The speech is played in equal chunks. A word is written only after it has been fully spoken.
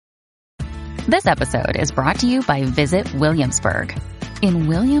This episode is brought to you by Visit Williamsburg. In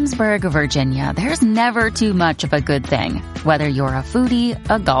Williamsburg, Virginia, there's never too much of a good thing. Whether you're a foodie,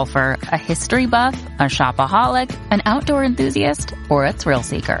 a golfer, a history buff, a shopaholic, an outdoor enthusiast, or a thrill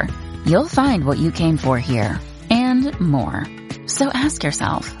seeker, you'll find what you came for here and more. So ask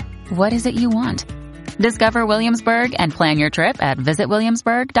yourself, what is it you want? Discover Williamsburg and plan your trip at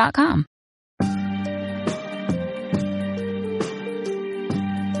visitwilliamsburg.com.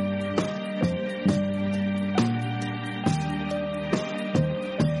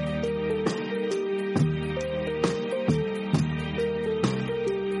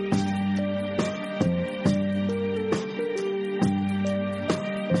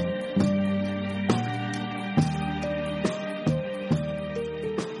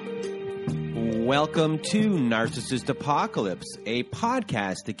 Welcome to Narcissist Apocalypse, a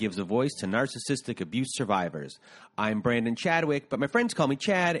podcast that gives a voice to narcissistic abuse survivors. I'm Brandon Chadwick, but my friends call me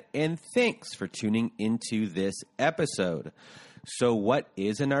Chad, and thanks for tuning into this episode. So what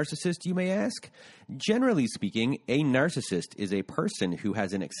is a narcissist, you may ask? Generally speaking, a narcissist is a person who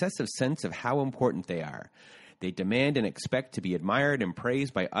has an excessive sense of how important they are. They demand and expect to be admired and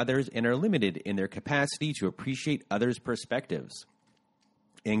praised by others and are limited in their capacity to appreciate others' perspectives.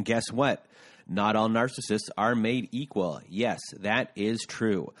 And guess what? Not all narcissists are made equal. Yes, that is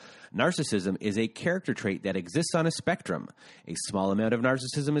true. Narcissism is a character trait that exists on a spectrum. A small amount of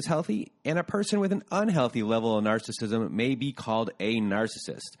narcissism is healthy, and a person with an unhealthy level of narcissism may be called a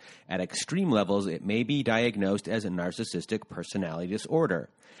narcissist. At extreme levels, it may be diagnosed as a narcissistic personality disorder.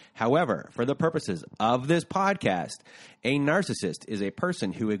 However, for the purposes of this podcast, a narcissist is a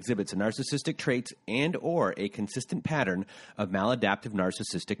person who exhibits narcissistic traits and or a consistent pattern of maladaptive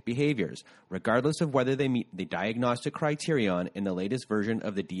narcissistic behaviors, regardless of whether they meet the diagnostic criterion in the latest version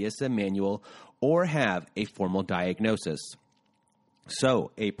of the DSM manual or have a formal diagnosis.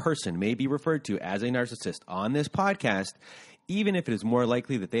 So, a person may be referred to as a narcissist on this podcast, even if it is more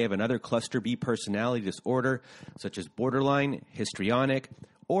likely that they have another cluster B personality disorder, such as borderline, histrionic,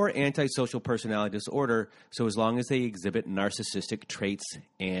 or antisocial personality disorder, so as long as they exhibit narcissistic traits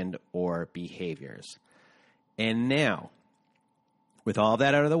and or behaviors. And now, with all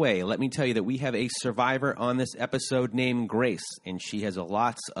that out of the way, let me tell you that we have a survivor on this episode named Grace, and she has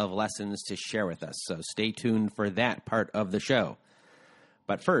lots of lessons to share with us, so stay tuned for that part of the show.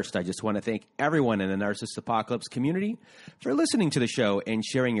 But first, I just want to thank everyone in the Narcissist Apocalypse community for listening to the show and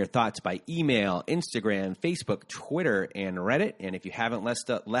sharing your thoughts by email, Instagram, Facebook, Twitter, and Reddit. And if you haven't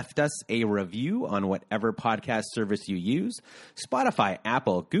left us a review on whatever podcast service you use, Spotify,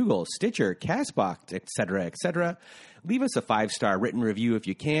 Apple, Google, Stitcher, CastBox, etc., leave us a 5-star written review if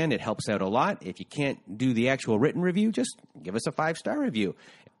you can. It helps out a lot. If you can't do the actual written review, just give us a 5-star review.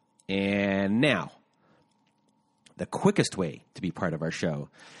 And now, the quickest way to be part of our show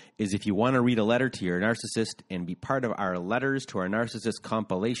is if you want to read a letter to your narcissist and be part of our Letters to Our Narcissist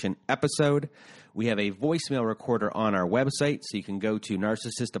compilation episode. We have a voicemail recorder on our website, so you can go to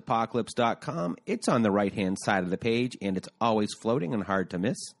narcissistapocalypse.com. It's on the right-hand side of the page, and it's always floating and hard to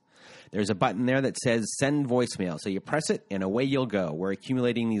miss. There's a button there that says Send Voicemail. So you press it, and away you'll go. We're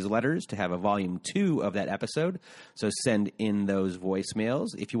accumulating these letters to have a volume 2 of that episode. So send in those voicemails.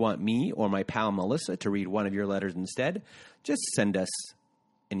 If you want me or my pal Melissa to read one of your letters instead, just send us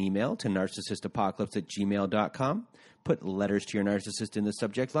an email to narcissistapocalypse@gmail.com. Put Letters to Your Narcissist in the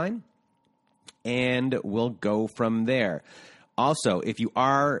subject line, and we'll go from there. Also, if you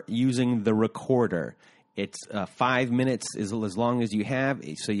are using the recorder, it's 5 minutes is as long as you have.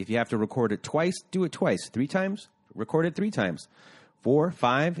 So if you have to record it twice, do it twice. 3 times, record it 3 times. 4,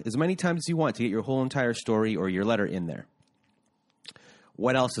 5, as many times as you want to get your whole entire story or your letter in there.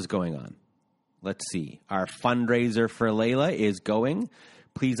 What else is going on? Let's see. Our fundraiser for Layla is going.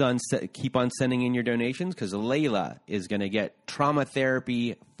 Please keep on sending in your donations because Layla is going to get trauma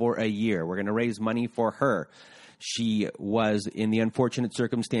therapy for a year. We're going to raise money for her. She was in the unfortunate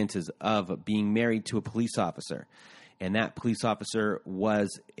circumstances of being married to a police officer, and that police officer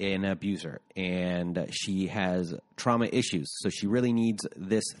was an abuser, and she has trauma issues, so she really needs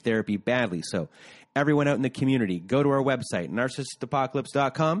this therapy badly. So everyone out in the community, go to our website,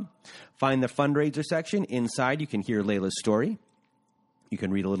 narcissistapocalypse.com, find the fundraiser section. Inside, you can hear Layla's story. You can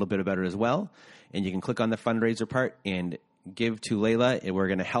read a little bit about it as well, and you can click on the fundraiser part and give to Layla, and we're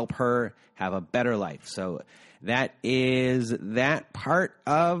going to help her have a better life. So that is that part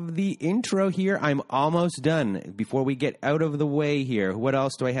of the intro here. I'm almost done. Before we get out of the way here, what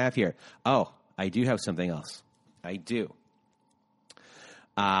else do I have here? Oh, I do have something else. I do.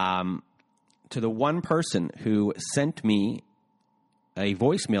 To the one person who sent me a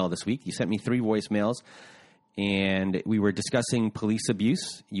voicemail this week, you sent me 3 voicemails. and we were discussing police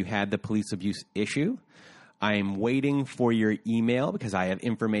abuse. You had the police abuse issue. I'm waiting for your email because I have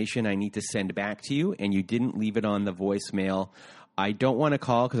information I need to send back to you, and you didn't leave it on the voicemail. I don't want to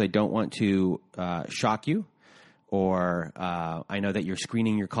call because I don't want to shock you, or I know that you're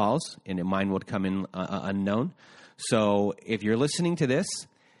screening your calls, and mine would come in unknown. So if you're listening to this,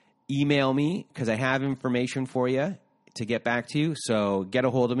 email me because I have information for you to get back to you. So get a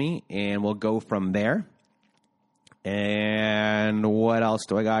hold of me, and we'll go from there. And what else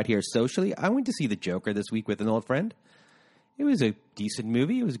do I got here? Socially, I went to see The Joker this week with an old friend. It was a decent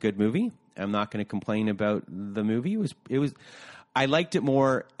movie. It was a good movie. I'm not going to complain about the movie. It was. I liked it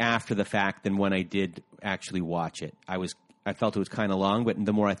more after the fact than when I did actually watch it. I felt it was kind of long, but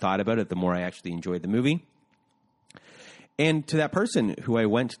the more I thought about it, the more I actually enjoyed the movie. And to that person who I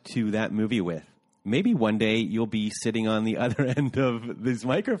went to that movie with, maybe one day you'll be sitting on the other end of these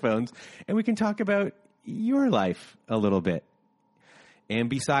microphones and we can talk about your life a little bit. And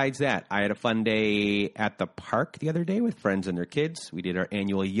besides that, I had a fun day at the park the other day with friends and their kids. We did our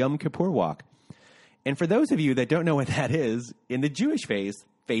annual Yom Kippur walk. And for those of you that don't know what that is, in the Jewish faith,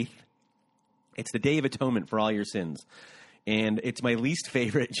 it's the Day of Atonement for all your sins. And it's my least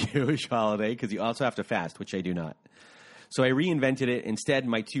favorite Jewish holiday because you also have to fast, which I do not. So I reinvented it. Instead,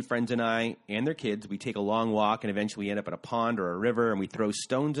 my two friends and I and their kids, we take a long walk and eventually we end up at a pond or a river, and we throw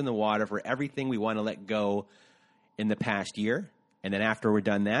stones in the water for everything we want to let go in the past year. And then after we're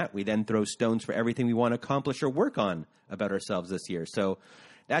done that, we then throw stones for everything we want to accomplish or work on about ourselves this year. So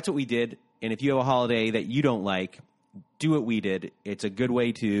that's what we did. And if you have a holiday that you don't like, do what we did. It's a good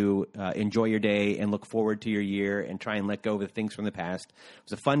way to enjoy your day and look forward to your year and try and let go of the things from the past.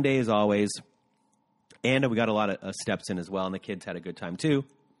 It was a fun day as always. And we got a lot of steps in as well, and the kids had a good time too.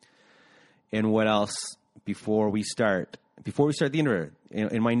 And what else before we start the interview?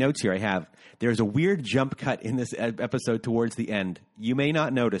 In my notes here, there's a weird jump cut in this episode towards the end. You may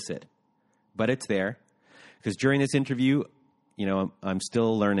not notice it, but it's there. Because during this interview, I'm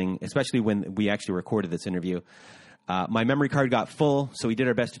still learning, especially when we actually recorded this interview. My memory card got full, so we did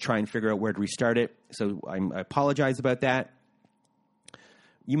our best to try and figure out where to restart it. So I apologize about that.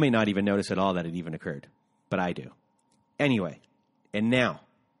 You may not even notice at all that it even occurred, but I do. Anyway, and now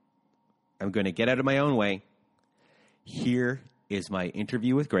I'm going to get out of my own way. Here is my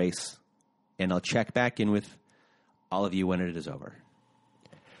interview with Grace, and I'll check back in with all of you when it is over.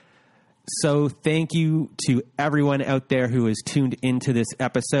 So thank you to everyone out there who has tuned into this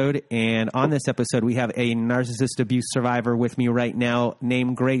episode. And on this episode, we have a narcissist abuse survivor with me right now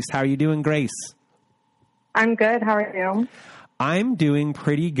named Grace. How are you doing, Grace? I'm good. How are you? I'm doing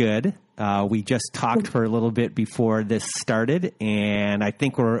pretty good. We just talked for a little bit before this started, and I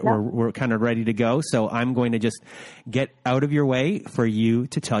think we're kind of ready to go. So I'm going to just get out of your way for you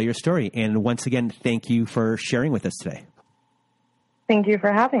to tell your story. And once again, thank you for sharing with us today. Thank you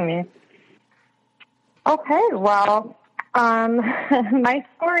for having me. Okay, well, my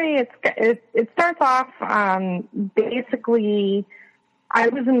story, it starts off, basically, I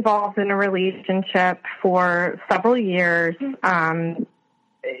was involved in a relationship for several years, and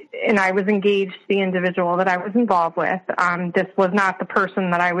I was engaged to the individual that I was involved with. This was not the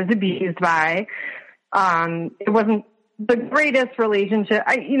person that I was abused by. It wasn't the greatest relationship.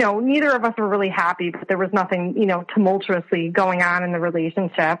 Neither of us were really happy, but there was nothing, tumultuously going on in the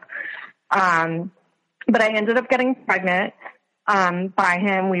relationship. But I ended up getting pregnant by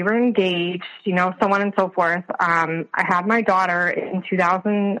him. We were engaged, so on and so forth. I had my daughter in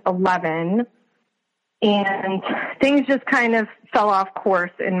 2011, and things just kind of fell off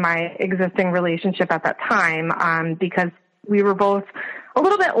course in my existing relationship at that time because we were both a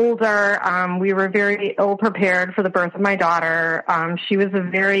little bit older. We were very ill-prepared for the birth of my daughter. She's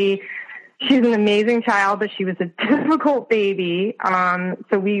an amazing child, but she was a difficult baby.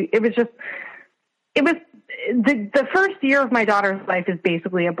 The first year of my daughter's life is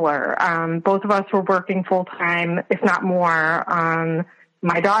basically a blur. Both of us were working full time, if not more.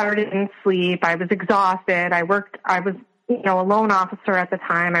 My daughter didn't sleep. I was exhausted. I was, a loan officer at the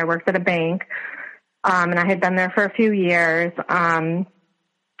time. I worked at a bank, and I had been there for a few years.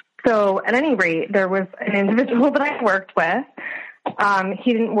 So at any rate, there was an individual that I worked with.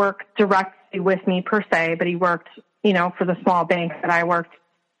 He didn't work directly with me per se, but he worked, for the small bank that I worked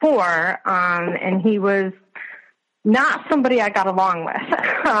for, and he was not somebody I got along with.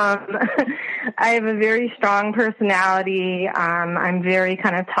 I have a very strong personality. I'm very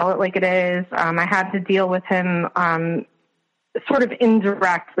kind of tell it like it is. I had to deal with him sort of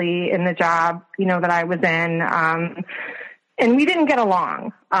indirectly in the job, that I was in, and we didn't get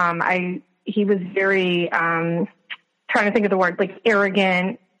along. He was very, trying to think of the word, like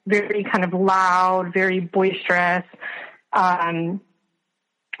arrogant, very kind of loud, very boisterous, a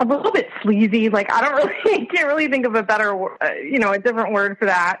little bit sleazy. Like, I can't really think of a better, a different word for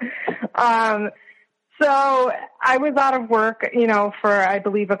that. So I was out of work, for, I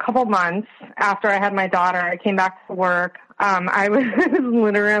believe, a couple months after I had my daughter. I came back to work. I was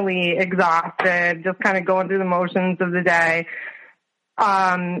literally exhausted, just kind of going through the motions of the day.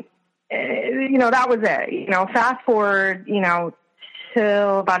 That was it. Fast forward,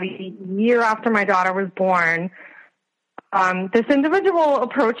 till about a year after my daughter was born, this individual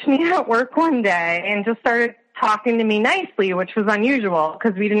approached me at work one day and just started talking to me nicely, which was unusual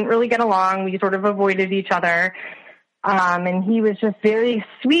because we didn't really get along. We sort of avoided each other. And he was just very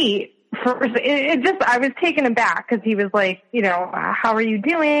sweet. I was taken aback because he was like, how are you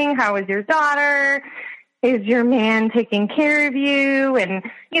doing? How is your daughter? Is your man taking care of you? And,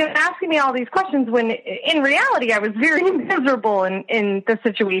 asking me all these questions when in reality I was very miserable in the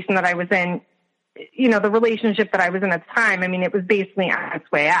situation that I was in, the relationship that I was in at the time. I mean, it was basically on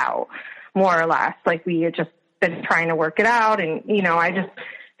its way out, more or less. Like, we had just been trying to work it out. And, I just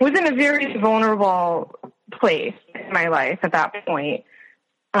was in a very vulnerable place in my life at that point.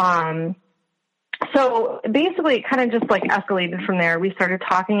 So basically it kind of just like escalated from there. We started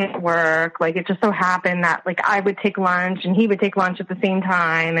talking at work. Like, it just so happened that like I would take lunch and he would take lunch at the same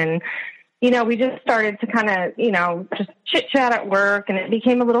time. And, we just started to kind of, just chit chat at work, and it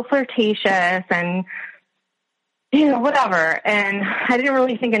became a little flirtatious and, whatever. And I didn't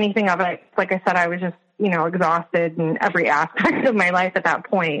really think anything of it. Like I said, I was just, exhausted in every aspect of my life at that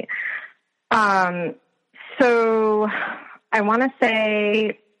point. So I want to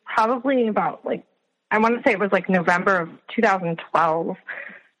say probably about it was like November of 2012.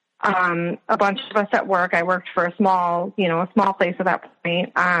 A bunch of us at work, I worked for a small place at that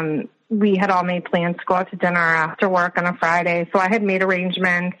point. We had all made plans to go out to dinner after work on a Friday. So I had made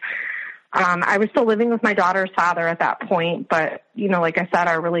arrangements. I was still living with my daughter's father at that point, but, like I said,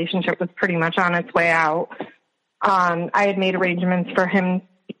 our relationship was pretty much on its way out. I had made arrangements for him,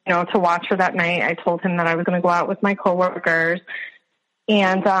 to watch her that night. I told him that I was going to go out with my coworkers.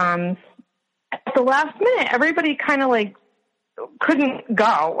 And at the last minute, everybody kind of like couldn't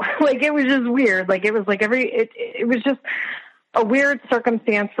go. Like, it was just weird. Like, it was like it was just a weird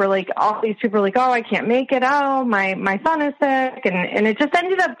circumstance where like all these people were like, oh, I can't make it. Oh, my son is sick. And it just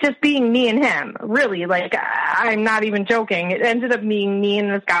ended up just being me and him, really. Like, I'm not even joking. It ended up being me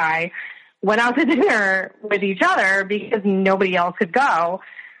and this guy went out to dinner with each other because nobody else could go.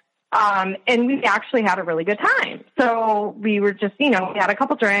 And we actually had a really good time. So we were just, we had a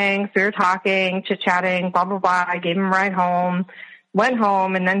couple drinks, we were talking, chit-chatting, blah, blah, blah. I gave him a ride home, went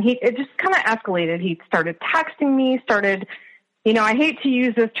home, and then it just kind of escalated. He started texting me, I hate to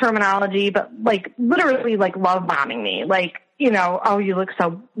use this terminology, but like literally like love bombing me. Like, oh, you look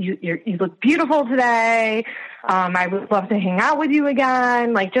you look beautiful today. I would love to hang out with you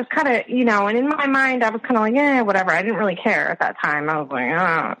again. Like, just kind of, and in my mind, I was kind of like, whatever. I didn't really care at that time. I was like,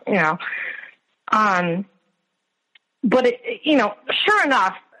 but sure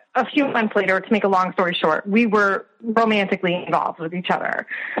enough, a few months later, to make a long story short, we were romantically involved with each other.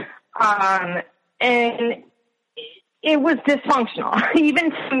 And it was dysfunctional. Even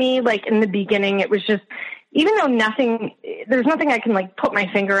to me, like in the beginning, it was just, even though there's nothing I can like put my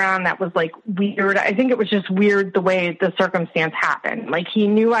finger on that was like weird. I think it was just weird the way the circumstance happened. Like, he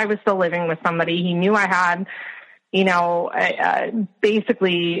knew I was still living with somebody. He knew I had,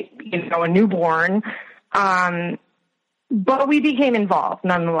 basically, a newborn. But we became involved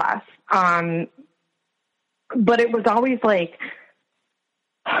nonetheless. But it was always like,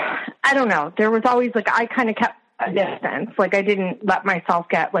 I don't know. There was always like, I kind of kept a distance. Like, I didn't let myself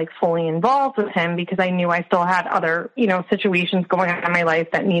get like fully involved with him because I knew I still had other, situations going on in my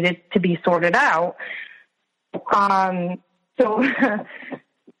life that needed to be sorted out. So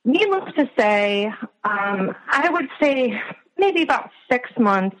needless to say, I would say maybe about 6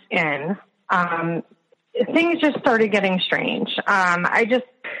 months in, things just started getting strange. I just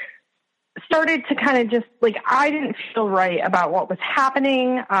started to kind of just like, I didn't feel right about what was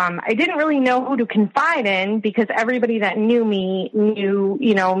happening. I didn't really know who to confide in because everybody that knew me knew,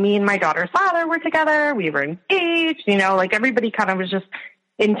 me and my daughter's father were together. We were engaged, like everybody kind of was just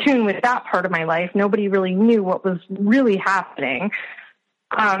in tune with that part of my life. Nobody really knew what was really happening.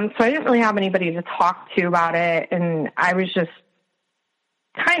 So I didn't really have anybody to talk to about it. And I was just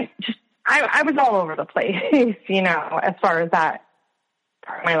I was all over the place, as far as that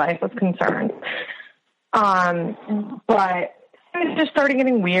part of my life was concerned. But it just started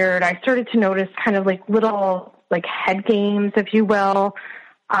getting weird. I started to notice kind of like little like head games, if you will.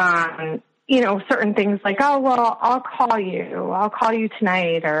 certain things like, oh, well, I'll call you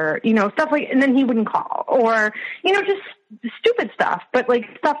tonight, or, stuff like, and then he wouldn't call, or, just stupid stuff, but like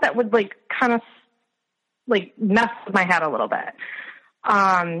stuff that would like kind of like mess with my head a little bit.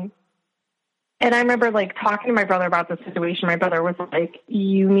 And I remember like talking to my brother about the situation. My brother was like,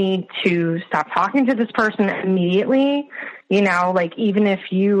 you need to stop talking to this person immediately. Like even if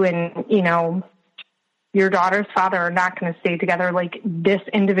you and, your daughter's father are not going to stay together, like this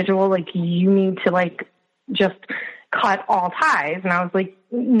individual, like you need to like just cut all ties. And I was like,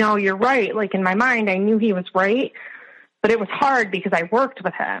 no, you're right. Like in my mind, I knew he was right, but it was hard because I worked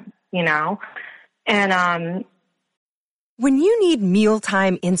with him, and, when you need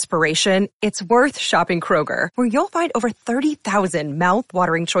mealtime inspiration, it's worth shopping Kroger, where you'll find over 30,000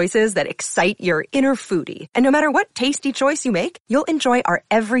 mouth-watering choices that excite your inner foodie. And no matter what tasty choice you make, you'll enjoy our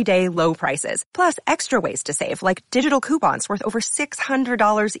everyday low prices, plus extra ways to save, like digital coupons worth over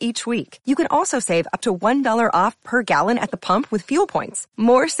 $600 each week. You can also save up to $1 off per gallon at the pump with fuel points.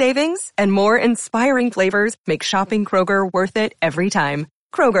 More savings and more inspiring flavors make shopping Kroger worth it every time.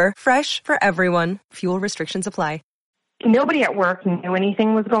 Kroger, fresh for everyone. Fuel restrictions apply. Nobody at work knew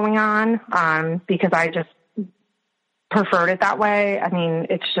anything was going on, because I just preferred it that way. I mean,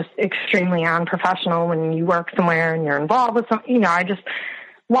 it's just extremely unprofessional when you work somewhere and you're involved with I just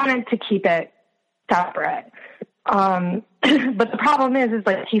wanted to keep it separate. But the problem is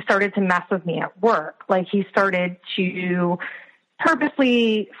like he started to mess with me at work. Like he started to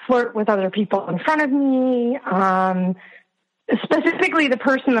purposely flirt with other people in front of me. Specifically the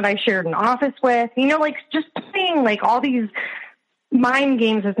person that I shared an office with, like just playing like all these mind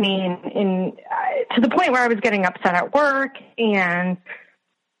games with me and to the point where I was getting upset at work. And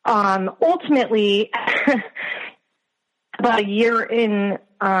ultimately, about a year in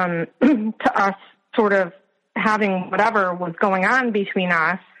to us sort of having whatever was going on between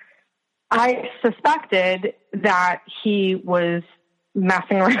us, I suspected that he was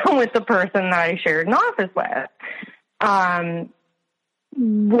messing around with the person that I shared an office with.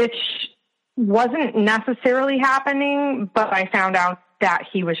 Which wasn't necessarily happening, but I found out that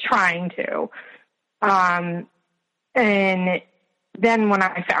he was trying to. And then when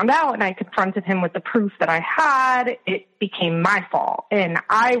I found out and I confronted him with the proof that I had, it became my fault. And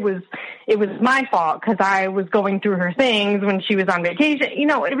it was my fault because I was going through her things when she was on vacation. It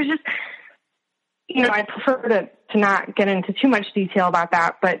was just, I prefer to not get into too much detail about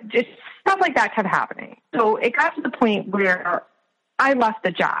that, but just stuff like that kept happening. So it got to the point where I left the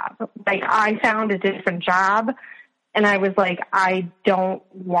job. Like I found a different job and I was like, I don't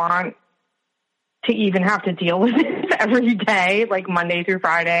want to even have to deal with this every day, like Monday through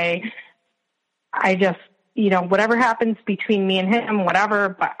Friday. I just, whatever happens between me and him, whatever,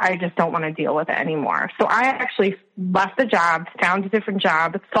 but I just don't want to deal with it anymore. So I actually left the job, found a different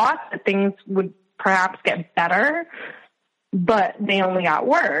job, thought that things would perhaps get better, but they only got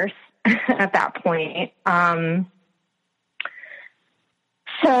worse at that point.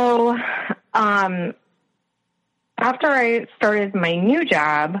 So after I started my new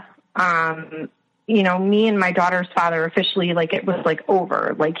job, me and my daughter's father officially, like, it was like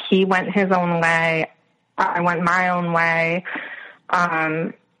over. Like he went his own way. I went my own way.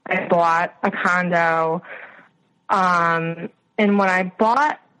 I bought a condo. And when I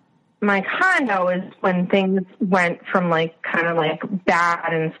bought my condo is when things went from like kind of like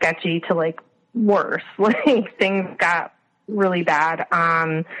bad and sketchy to like worse. Like things got really bad.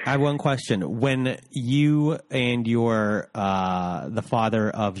 I have one question. When you and your the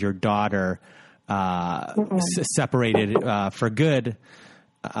father of your daughter separated for good,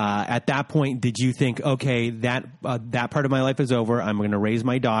 at that point, did you think, okay, that part of my life is over. I'm going to raise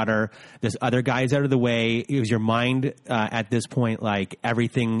my daughter. This other guy's out of the way. Was your mind at this point like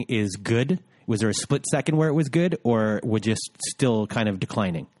everything is good? Was there a split second where it was good, or was just still kind of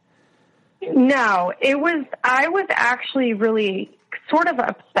declining? No, I was actually really sort of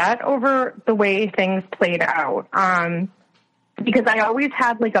upset over the way things played out. Because I always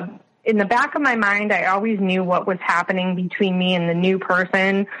had like in the back of my mind, I always knew what was happening between me and the new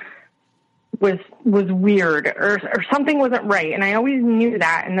person was weird or something wasn't right. And I always knew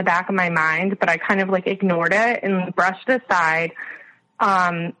that in the back of my mind, but I kind of like ignored it and brushed it aside.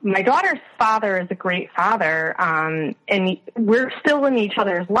 My daughter's father is a great father. And we're still in each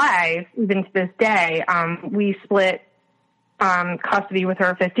other's lives even to this day. We split, custody with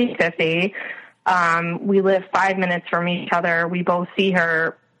her 50-50. We live 5 minutes from each other. We both see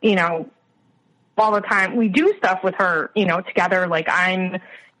her, all the time. We do stuff with her, together. Like I'm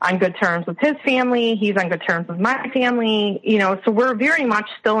on good terms with his family. He's on good terms with my family, so we're very much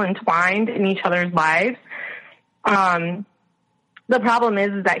still entwined in each other's lives. the problem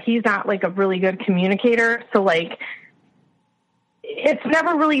is that he's not like a really good communicator. So like, it's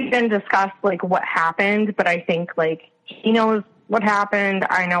never really been discussed like what happened, but I think like he knows what happened.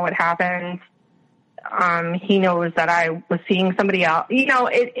 I know what happened. He knows that I was seeing somebody else. You know,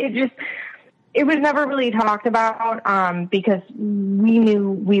 it was never really talked about, because we knew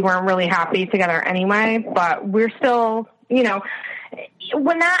we weren't really happy together anyway, but we're still, you know,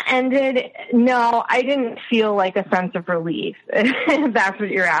 when that ended, no, I didn't feel like a sense of relief, if that's what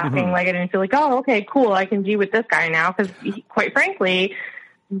you're asking. Mm-hmm. Like, I didn't feel like, oh, okay, cool, I can be with this guy now, because quite frankly,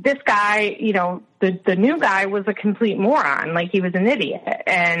 this guy, you know, the new guy was a complete moron. Like, he was an idiot.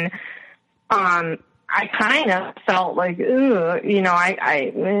 And I kind of felt like, you know,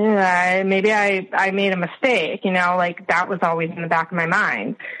 maybe I made a mistake, you know, like that was always in the back of my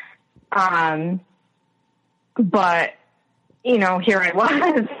mind. But, you know, here I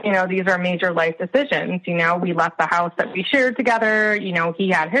was, you know, these are major life decisions. You know, we left the house that we shared together. You know, he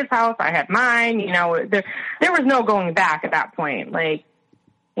had his house, I had mine. You know, there was no going back at that point. Like,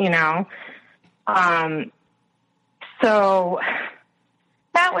 you know, so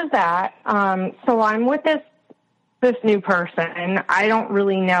that was that. So I'm with this new person. I don't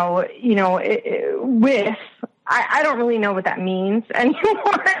really know, you know, I don't really know what that means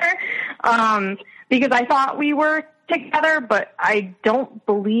anymore. Because I thought we were together, but I don't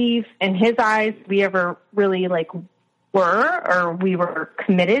believe in his eyes we ever really like were, or we were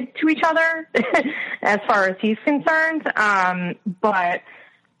committed to each other as far as he's concerned. But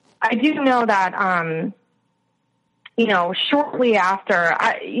I do know that, you know, shortly after,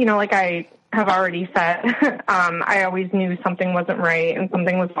 you know, like I have already said, I always knew something wasn't right and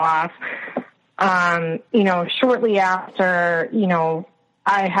something was off. You know, shortly after, you know,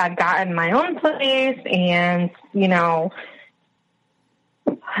 I had gotten my own place, and, you know,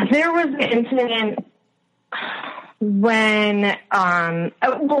 there was an incident when,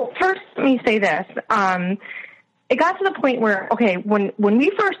 well, first let me say this. It got to the point where, okay, when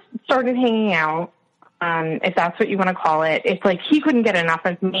we first started hanging out, if that's what you want to call it, it's like he couldn't get enough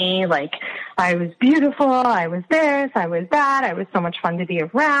of me. Like, I was beautiful, I was this, I was that, I was so much fun to be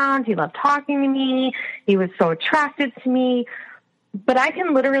around. He loved talking to me. He was so attracted to me. But I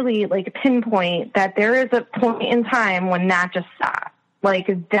can literally, like, pinpoint that there is a point in time when that just stopped. Like,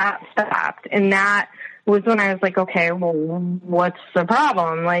 that stopped. And that was when I was like, okay, well, what's the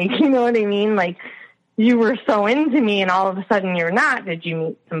problem? Like, you know what I mean? Like, you were so into me and all of a sudden you're not. Did you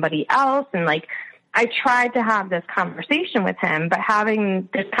meet somebody else? And, like, I tried to have this conversation with him, but having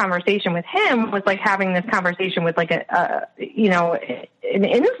this conversation with him was like having this conversation with like you know, an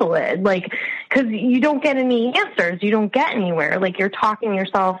invalid, like, cause you don't get any answers. You don't get anywhere. Like, you're talking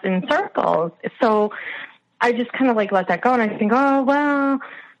yourself in circles. So I just kind of like let that go. And I think, oh, well,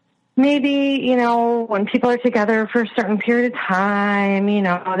 maybe, you know, when people are together for a certain period of time, you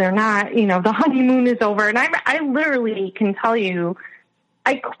know, they're not, you know, the honeymoon is over. And I literally can tell you,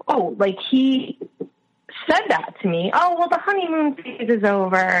 I quote, like, he said that to me. Oh, well, the honeymoon phase is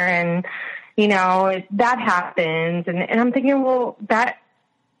over, and, you know, that happens. And I'm thinking, well, that,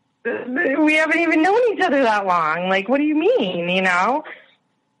 we haven't even known each other that long. Like, what do you mean, you know?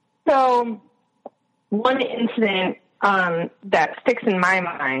 So one incident that sticks in my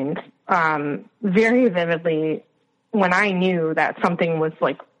mind very vividly, when I knew that something was,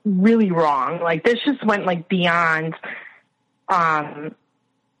 like, really wrong. Like, this just went, like, beyond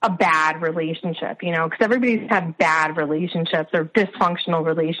a bad relationship, you know, because everybody's had bad relationships or dysfunctional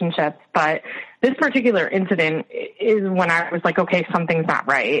relationships. But this particular incident is when I was like, okay, something's not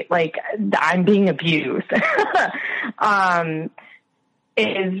right. Like, I'm being abused. I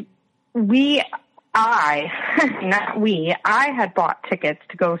had bought tickets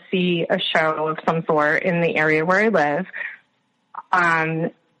to go see a show of some sort in the area where I live.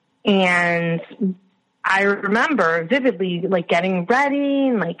 And I remember vividly, like, getting ready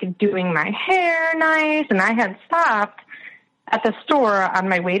and, like, doing my hair nice. And I had stopped at the store on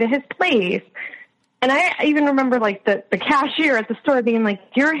my way to his place. And I even remember, like, the cashier at the store being like,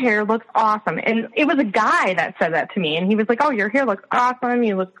 your hair looks awesome. And it was a guy that said that to me. And he was like, oh, your hair looks awesome.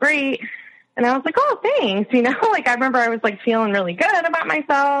 You look great. And I was like, oh, thanks. You know, like, I remember I was, like, feeling really good about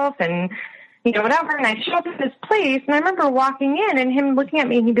myself and, you know, whatever. And I show up at this place, and I remember walking in and him looking at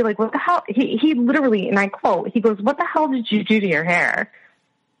me, and he'd be like, what the hell? He literally, and I quote, he goes, what the hell did you do to your hair?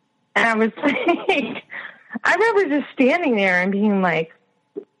 And I was like, I remember just standing there and being like,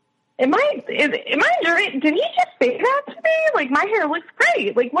 am I dreaming? Did he just say that to me? Like, my hair looks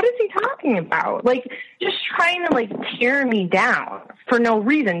great. Like, what is he talking about? Like, just trying to, like, tear me down for no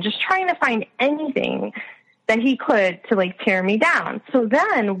reason, just trying to find anything that he could to, like, tear me down. So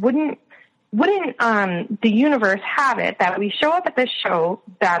then wouldn't the universe have it that we show up at this show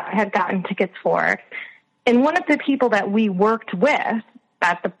that I had gotten tickets for, and one of the people that we worked with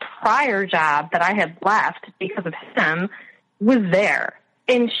at the prior job that I had left because of him was there.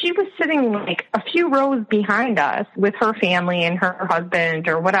 And she was sitting like a few rows behind us with her family and her husband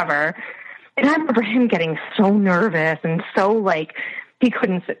or whatever. And I remember him getting so nervous and so like he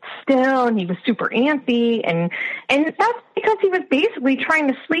couldn't sit still and he was super antsy. And that's because he was basically trying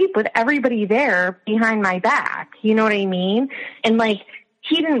to sleep with everybody there behind my back. You know what I mean? And like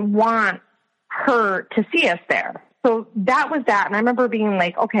he didn't want her to see us there. So that was that. And I remember being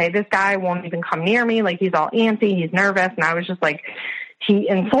like, okay, this guy won't even come near me. Like he's all antsy. He's nervous. And I was just like, he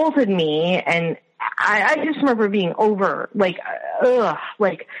insulted me. And I just remember being over like, ugh,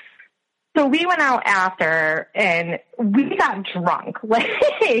 like, so we went out after and we got drunk. Like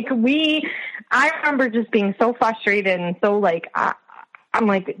I remember just being so frustrated and so like, I'm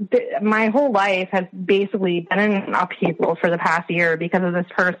like, my whole life has basically been in an upheaval for the past year because of this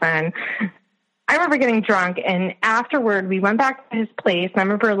person. I remember getting drunk, and afterward, we went back to his place, and I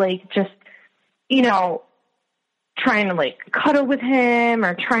remember, like, just, you know, trying to, like, cuddle with him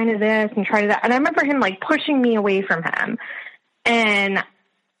or trying to this and try to that. And I remember him, like, pushing me away from him. And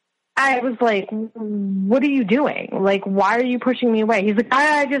I was like, what are you doing? Like, why are you pushing me away? He's like,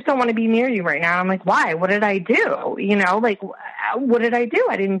 I just don't want to be near you right now. I'm like, why? What did I do? You know, like, what did I do?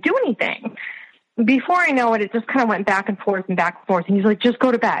 I didn't do anything. Before I know it, it just kind of went back and forth and back and forth. And he's like, just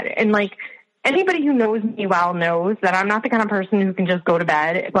go to bed. And, like, anybody who knows me well knows that I'm not the kind of person who can just go to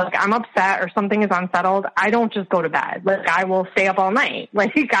bed. If, like, I'm upset or something is unsettled, I don't just go to bed. Like, I will stay up all night.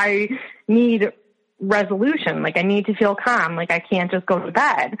 Like, I need resolution. Like, I need to feel calm. Like, I can't just go to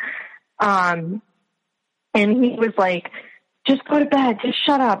bed. And he was like, just go to bed. Just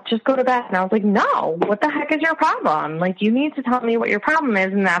shut up. Just go to bed. And I was like, no, what the heck is your problem? Like, you need to tell me what your problem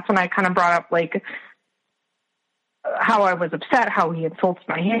is. And that's when I kind of brought up, like, how I was upset, how he insulted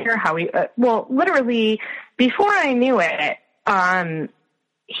my hair, how he, well, literally, before I knew it,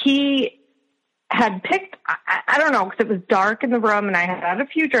 he had picked, I don't know, because it was dark in the room and I had had a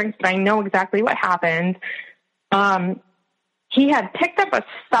few drinks, but I know exactly what happened. He had picked up a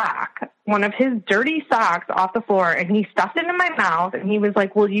sock, one of his dirty socks off the floor, and he stuffed it in my mouth, and he was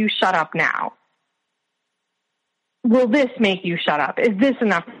like, will you shut up now? Will this make you shut up? Is this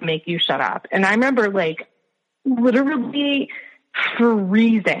enough to make you shut up? And I remember, like, literally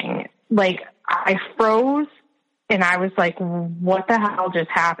freezing. Like, I froze, and I was like, what the hell just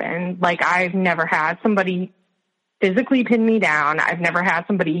happened? Like, I've never had somebody physically pin me down. I've never had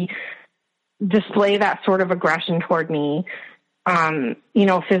somebody display that sort of aggression toward me, you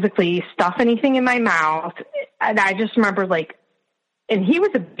know, physically stuff anything in my mouth. And I just remember, like, and he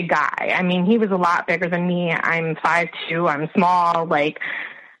was a big guy. I mean, he was a lot bigger than me. I'm 5'2", I'm small, like,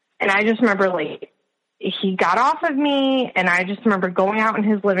 and I just remember, like, he got off of me, and I just remember going out in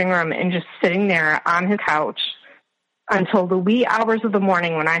his living room and just sitting there on his couch until the wee hours of the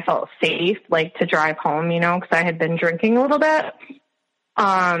morning when I felt safe, like, to drive home, you know, because I had been drinking a little bit.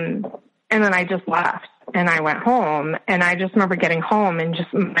 And then I just left, and I went home, and I just remember getting home, and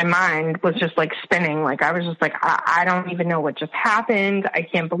just my mind was just, like, spinning. Like, I was just like, I don't even know what just happened. I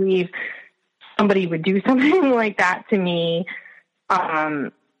can't believe somebody would do something like that to me.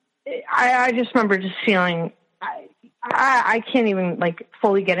 I just remember just feeling, I can't even, like,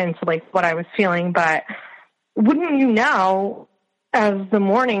 fully get into, like, what I was feeling, but wouldn't you know, as the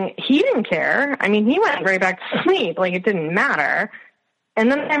morning, he didn't care. I mean, he went right back to sleep. Like, it didn't matter. And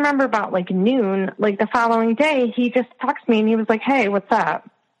then I remember about, like, noon, like, the following day, he just texted me, and he was like, hey, what's up?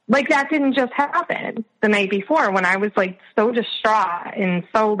 Like, that didn't just happen the night before when I was, like, so distraught and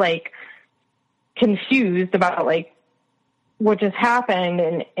so, like, confused about, like, what just happened,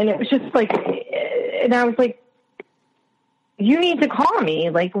 and it was just like, and I was like, you need to call me,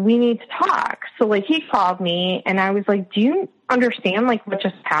 like, we need to talk. So, like, he called me, and I was like, do you understand, like, what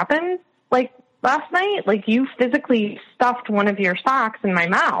just happened, like, last night? Like, you physically stuffed one of your socks in my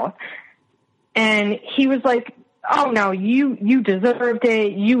mouth. And he was like, oh no, you deserved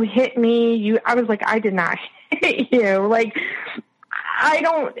it, you hit me, I was like, I did not hit you, like,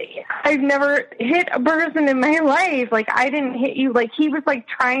 I've never hit a person in my life. Like, I didn't hit you. Like, he was, like,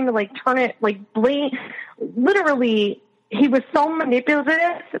 trying to, like, turn it, like, literally, he was so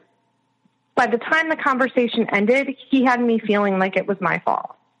manipulative. By the time the conversation ended, he had me feeling like it was my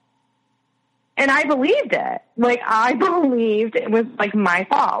fault. And I believed it. Like, I believed it was, like, my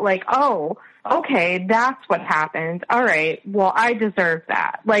fault. Like, oh, okay, that's what happened. All right, well, I deserve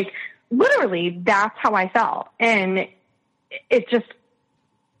that. Like, literally, that's how I felt. And it just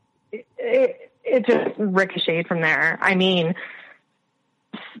ricocheted from there. I mean,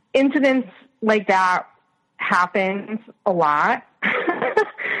 incidents like that happens a lot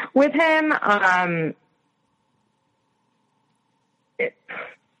with him.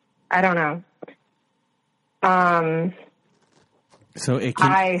 I don't know. So it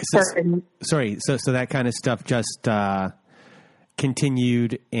can, so that kind of stuff just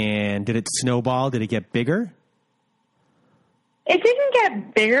continued, and did it snowball? Did it get bigger? It didn't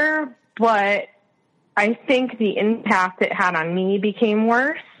get bigger, but I think the impact it had on me became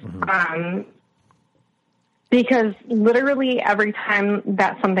worse. Mm-hmm. Because literally every time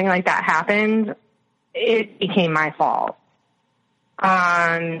that something like that happened, it became my fault.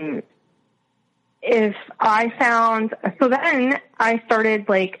 If I found, so then I started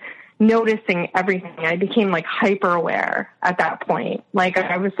like noticing everything. I became like hyper aware at that point. Like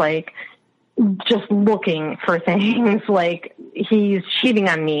I was like just looking for things like he's cheating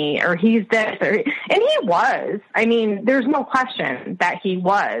on me or he's this, and he was. I mean, there's no question that he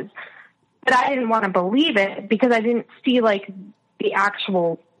was, but I didn't want to believe it because I didn't see like the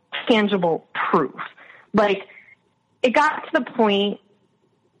actual tangible proof. Like it got to the point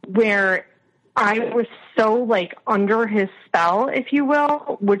where I was so like under his spell, if you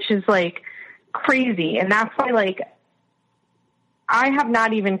will, which is like crazy. And that's why like I have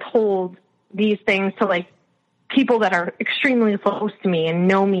not even told these things to like people that are extremely close to me and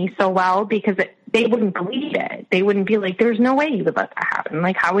know me so well, because they wouldn't believe it. They wouldn't be like, there's no way you would let that happen.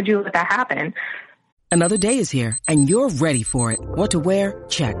 Like, how would you let that happen? Another day is here and you're ready for it. What to wear?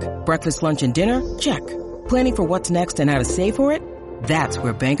 Check. Breakfast, lunch, and dinner? Check. Planning for what's next and how to save for it? That's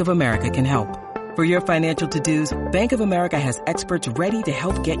where Bank of America can help. For your financial to-dos, Bank of America has experts ready to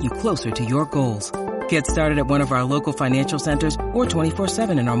help get you closer to your goals. Get started at one of our local financial centers or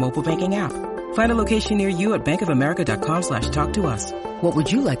 24/7 in our mobile banking app. Find a location near you at bankofamerica.com/talktous. What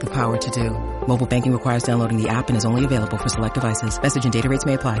would you like the power to do? Mobile banking requires downloading the app and is only available for select devices. Message and data rates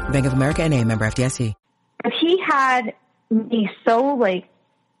may apply. Bank of America N.A., member FDIC. But he had me so like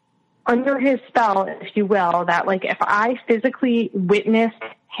under his spell, if you will, that like if I physically witnessed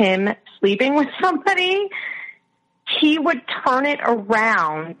him sleeping with somebody, he would turn it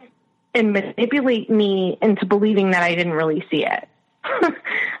around and manipulate me into believing that I didn't really see it.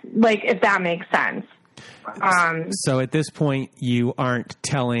 Like, if that makes sense. So at this point, you aren't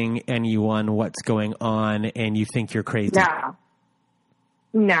telling anyone what's going on and you think you're crazy?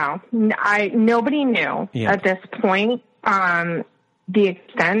 No. Nobody knew at this point the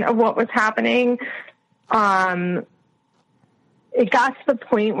extent of what was happening. It got to the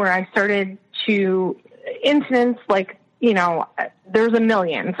point where I started to incidents like, you know, there's a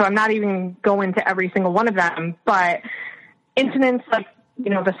million, so I'm not even going to every single one of them, but incidents like, you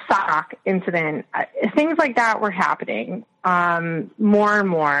know, the sock incident, things like that were happening more and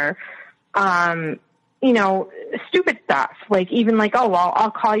more. You know, stupid stuff, like even like, oh, well, I'll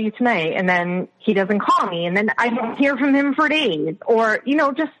call you tonight, and then he doesn't call me, and then I don't hear from him for days, or, you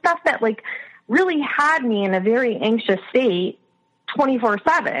know, just stuff that like really had me in a very anxious state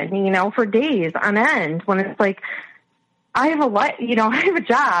 24/7, you know, for days on end, when it's like, I have a life, you know, I have a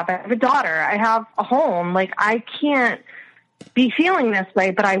job, I have a daughter, I have a home, like I can't be feeling this way,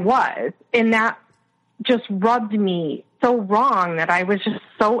 but I was, and that just rubbed me so wrong that I was just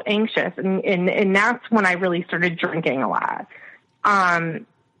so anxious, and that's when I really started drinking a lot,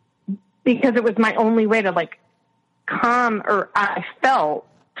 because it was my only way to like calm, or I felt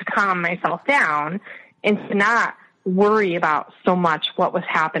to calm myself down and to not worry about so much what was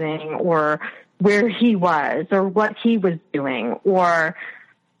happening or where he was or what he was doing, or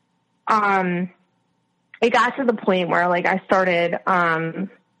it got to the point where like I started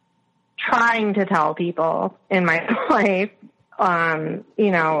trying to tell people in my life.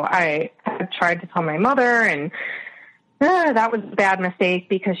 You know, I had tried to tell my mother, and that was a bad mistake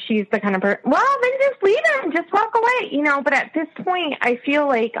because she's the kind of person, well, then just leave him, just walk away, you know. But at this point, I feel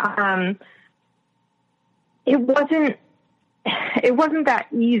like it wasn't that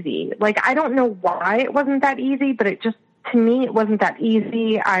easy. Like, I don't know why it wasn't that easy, but it just, to me, it wasn't that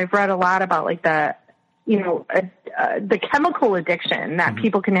easy. I've read a lot about like the chemical addiction that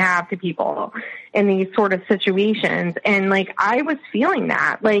people can have to people in these sort of situations. And like, I was feeling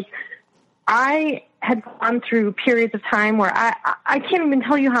that. Like, I had gone through periods of time where I can't even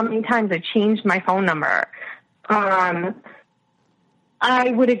tell you how many times I changed my phone number. I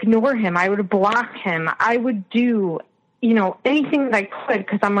would ignore him. I would block him. I would do, you know, anything that I could,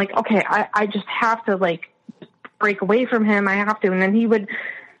 because I'm like, okay, I just have to like break away from him. I have to. And then he would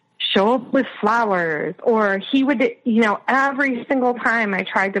show up with flowers, or he would, you know, every single time I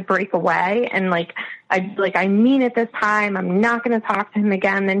tried to break away and like, I mean it this time, I'm not going to talk to him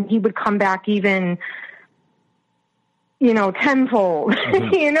again. Then he would come back even tenfold.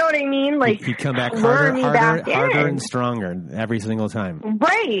 Mm-hmm. You know what I mean? Like, he'd come back harder and stronger every single time.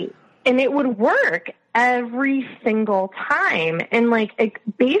 Right. And it would work every single time. And like, it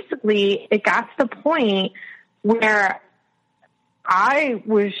got to the point where I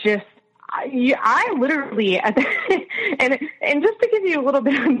was just, I literally, and just to give you a little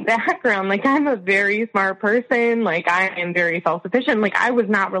bit of background, like, I'm a very smart person. Like, I am very self-sufficient. Like, I was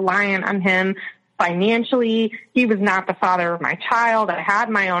not reliant on him financially. He was not the father of my child. I had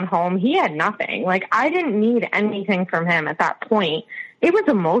my own home. He had nothing. Like, I didn't need anything from him at that point. It was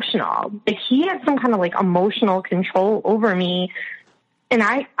emotional. Like, he had some kind of like emotional control over me. And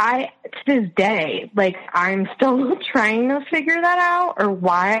I to this day, like, I'm still trying to figure that out, or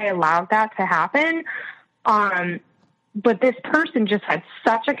why I allowed that to happen. But this person just had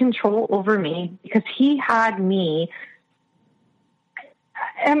such a control over me because he had me.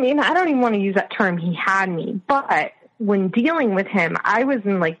 I mean, I don't even want to use that term, he had me, but when dealing with him, I was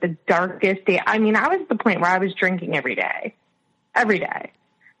in like the darkest day. I mean, I was at the point where I was drinking every day.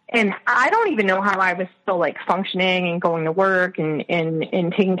 And I don't even know how I was still like functioning and going to work and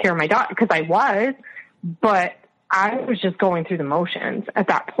taking care of my daughter, because I was, but I was just going through the motions at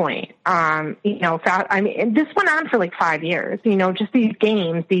that point. And this went on for like 5 years, just these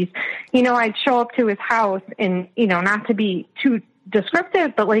games, I'd show up to his house and, not to be too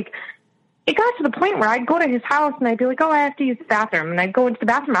descriptive, but like, it got to the point where I'd go to his house and I'd be like, oh, I have to use the bathroom. And I'd go into the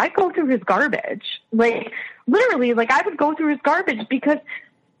bathroom. I'd go through his garbage. Like, literally, like, I would go through his garbage because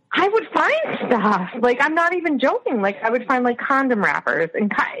I would find stuff. Like, I'm not even joking. Like, I would find like condom wrappers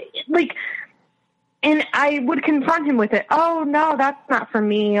and and I would confront him with it. Oh, no, that's not for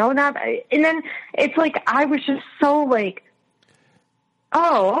me. Oh, not. And then it's like, I was just so like,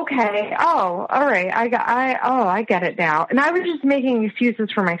 oh, okay. Oh, all right. I get it now. And I was just making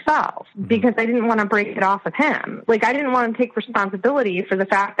excuses for myself because I didn't want to break it off with him. Like, I didn't want to take responsibility for the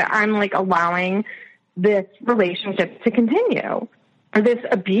fact that I'm like allowing this relationship to continue, or this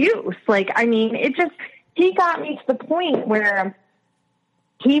abuse. Like, I mean, he got me to the point where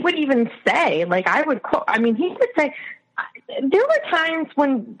he would even say, like, he would say, there were times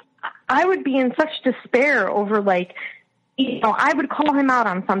when I would be in such despair over, like, I would call him out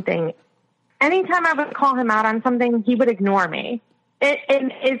on something. Anytime I would call him out on something, he would ignore me.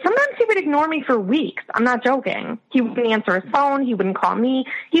 And sometimes he would ignore me for weeks. I'm not joking. He wouldn't answer his phone. He wouldn't call me.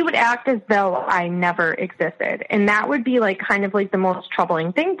 He would act as though I never existed. And that would be like kind of like the most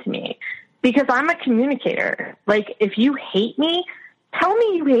troubling thing to me, because I'm a communicator. Like, if you hate me, tell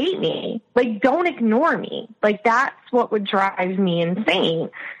me you hate me. Like, don't ignore me. Like, that's what would drive me insane,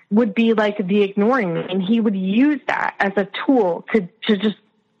 would be like the ignoring me. And he would use that as a tool to just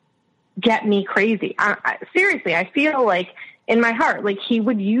get me crazy. Seriously, I feel like in my heart, like, he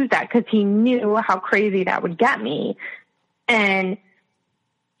would use that because he knew how crazy that would get me. And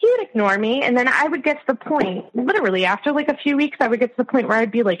he would ignore me. And then I would get to the point, literally after like a few weeks, I would get to the point where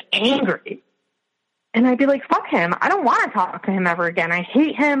I'd be like angry. And I'd be like, fuck him. I don't want to talk to him ever again. I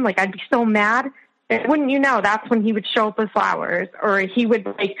hate him. Like, I'd be so mad. And wouldn't you know, that's when he would show up with flowers, or he would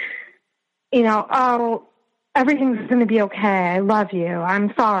like, oh, everything's going to be okay. I love you.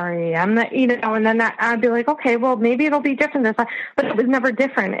 I'm sorry. I'm not, and then I'd be like, okay, well, maybe it'll be different this time. But it was never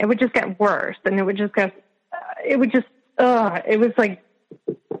different. It would just get worse. And it was just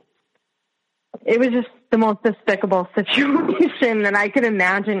the most despicable situation that I could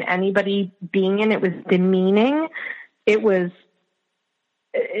imagine anybody being in. It was demeaning. It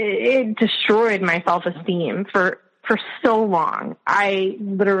destroyed my self-esteem for so long. I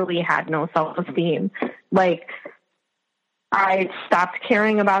literally had no self-esteem. Like, I stopped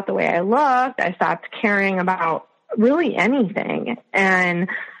caring about the way I looked. I stopped caring about really anything. And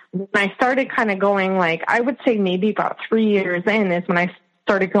when I started kind of going, like, I would say maybe about 3 years in is when I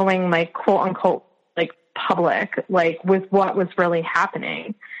started going, like, quote unquote, like, public, like, with what was really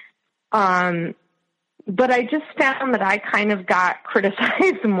happening. But I just found that I kind of got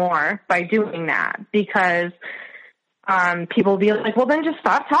criticized more by doing that, because people would be like, well, then just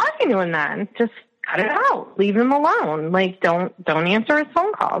stop talking to him then. Just cut it out. Leave him alone. Like, don't answer his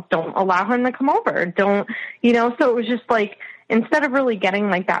phone calls. Don't allow him to come over. Don't, so it was just like, instead of really getting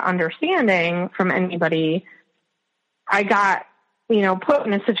like that understanding from anybody, I got, put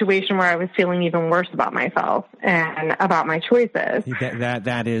in a situation where I was feeling even worse about myself and about my choices.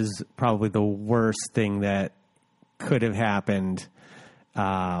 That is probably the worst thing that could have happened.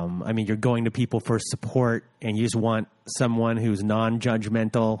 You're going to people for support, and you just want someone who's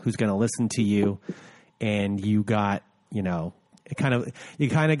non-judgmental, who's going to listen to you. And you got, you kind of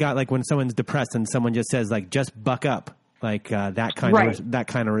got like when someone's depressed and someone just says like, just buck up, like that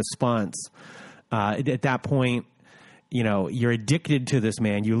kind of response. At that point, you're addicted to this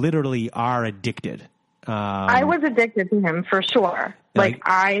man. You literally are addicted. I was addicted to him for sure. Like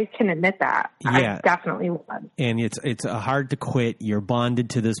I can admit that. Yeah. I definitely was. And it's hard to quit. You're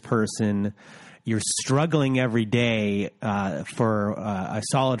bonded to this person. You're struggling every day for a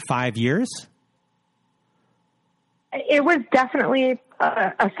solid 5 years. It was definitely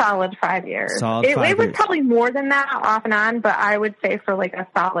a solid 5 years. It was probably more than that off and on, but I would say for like a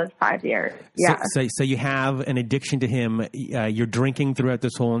solid 5 years. Yeah. So you have an addiction to him. You're drinking throughout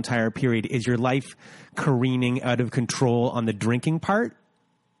this whole entire period. Is your life careening out of control on the drinking part?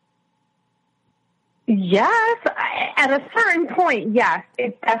 Yes. At a certain point, yes,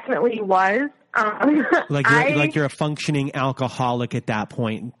 it definitely was. Like you're a functioning alcoholic at that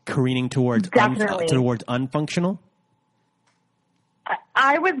point, careening towards unfunctional?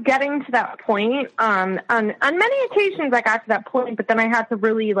 I was getting to that point. On many occasions I got to that point, but then I had to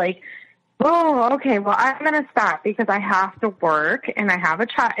really okay, well, I'm going to stop because I have to work and I have a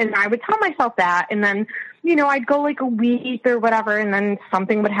child. And I would tell myself that. And then, I'd go like a week or whatever, and then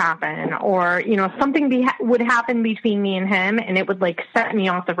something would happen, or, something would happen between me and him, and it would like set me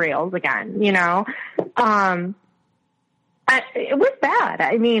off the rails again, it was bad.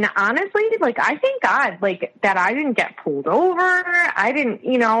 I mean, honestly, I thank God, that I didn't get pulled over. I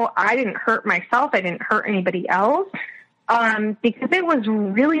didn't hurt myself. I didn't hurt anybody else. Because it was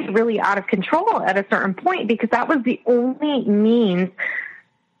really, really out of control at a certain point, because that was the only means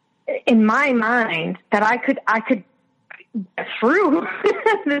in my mind that I could get through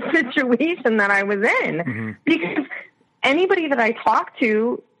the situation that I was in. Mm-hmm. Because anybody that I talked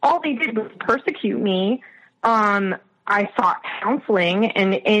to, all they did was persecute me. I sought counseling,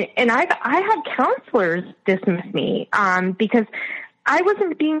 and I had counselors dismiss me, because I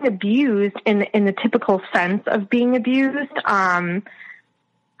wasn't being abused in the typical sense of being abused.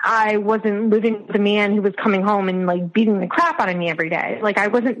 I wasn't living with a man who was coming home and beating the crap out of me every day. I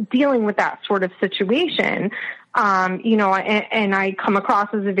wasn't dealing with that sort of situation. And I come across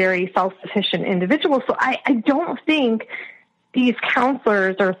as a very self-sufficient individual. So I don't think these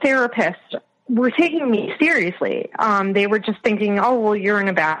counselors or therapists were taking me seriously. They were just thinking, oh, well, you're in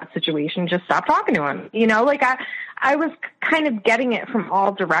a bad situation. Just stop talking to him. I was kind of getting it from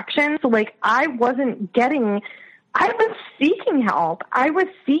all directions. So I was seeking help. I was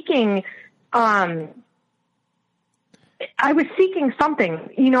seeking something,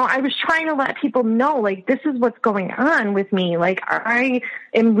 I was trying to let people know, this is what's going on with me. I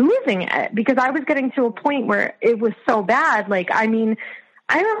am losing it, because I was getting to a point where it was so bad.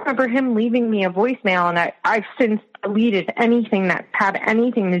 I remember him leaving me a voicemail, and I've since deleted anything that had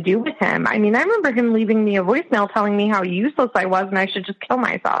anything to do with him. I mean, I remember him leaving me a voicemail telling me how useless I was and I should just kill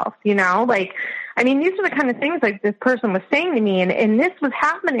myself, these are the kind of things this person was saying to me. And this was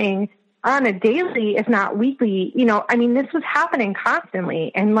happening on a daily, if not weekly, this was happening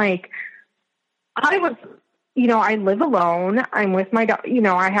constantly. And I was, I live alone. I'm with my dog,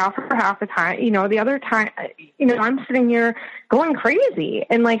 I have her half the time, the other time, I'm sitting here going crazy.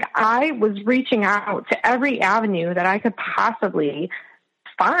 And I was reaching out to every avenue that I could possibly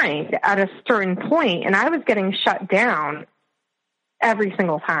find at a certain point, and I was getting shut down every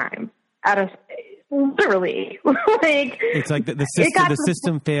single time literally. It's the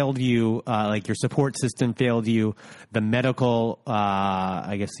system failed you, your support system failed you, the medical,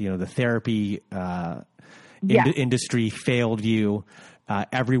 the therapy, industry failed you.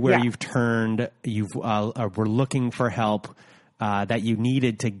 Everywhere you've turned, were looking for help that you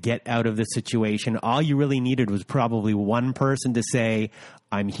needed to get out of the situation. All you really needed was probably one person to say,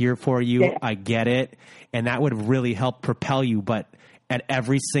 I'm here for you. Yeah. I get it. And that would have really helped propel you. But at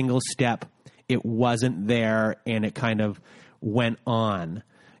every single step, it wasn't there, and it kind of went on.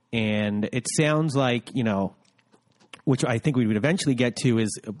 And it sounds like, which I think we would eventually get to,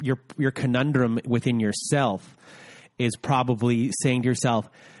 is your conundrum within yourself is probably saying to yourself,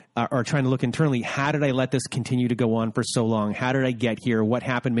 or trying to look internally, how did I let this continue to go on for so long? How did I get here? What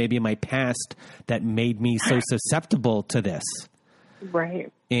happened maybe in my past that made me so susceptible to this?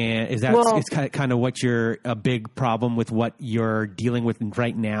 Right. And is that is kind of what a big problem with what you're dealing with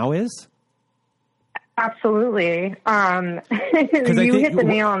right now is? Absolutely. You hit the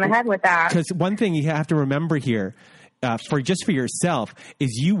nail on the head with that. Because one thing you have to remember here, for yourself,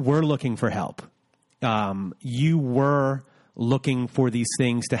 is you were looking for help. You were looking for these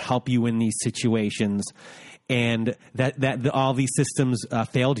things to help you in these situations, and that all these systems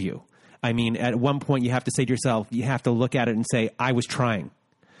failed you. I mean, at one point you have to say to yourself, you have to look at it and say, I was trying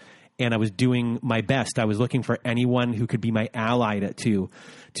and I was doing my best. I was looking for anyone who could be my ally to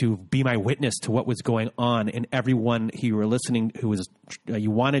be my witness to what was going on. And everyone who you were listening, you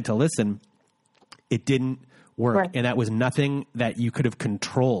wanted to listen, it didn't work. Right. And that was nothing that you could have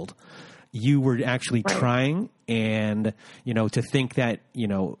controlled. You were actually trying, and, to think that,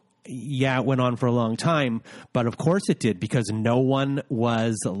 it went on for a long time, but of course it did, because no one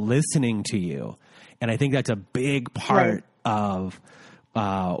was listening to you. And I think that's a big part of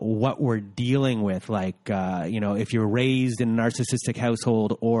what we're dealing with. Like, if you're raised in a narcissistic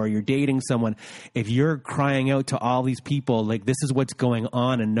household or you're dating someone, if you're crying out to all these people, like, this is what's going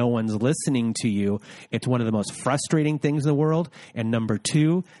on and no one's listening to you, it's one of the most frustrating things in the world. And number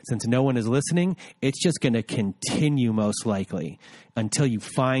two, since no one is listening, it's just going to continue most likely until you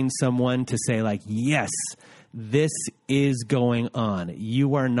find someone to say, like, yes, this is going on.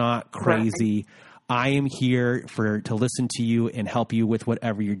 You are not crazy. I am here to listen to you and help you with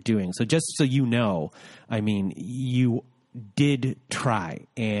whatever you're doing. So just so you know, I mean, you did try,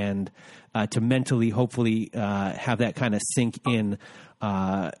 and to mentally, hopefully, have that kind of sink in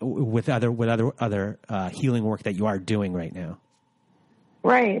with other healing work that you are doing right now.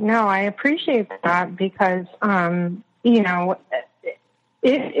 Right. No, I appreciate that, because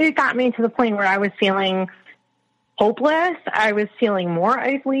it got me to the point where I was feeling hopeless. I was feeling more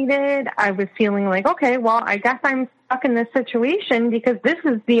isolated. I was feeling like, okay, well, I guess I'm stuck in this situation because this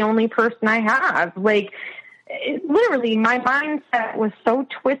is the only person I have. Like, literally, my mindset was so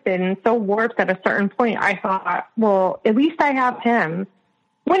twisted and so warped at a certain point. I thought, well, at least I have him.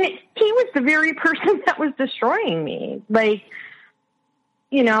 When he was the very person that was destroying me. Like,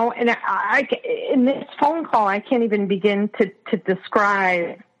 and I in this phone call, I can't even begin to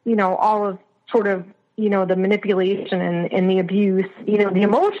describe, all of sort of, the manipulation and the abuse, the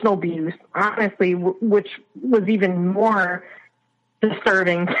emotional abuse, honestly, which was even more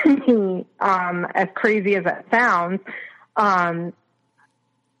disturbing to me, as crazy as that sounds. I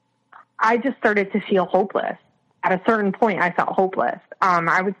just started to feel hopeless. At a certain point, I felt hopeless.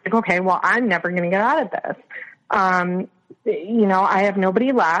 I was like, okay, well, I'm never going to get out of this. I have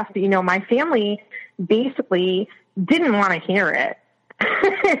nobody left. My family basically didn't want to hear it.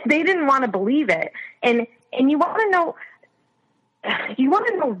 They didn't want to believe it. And you want to know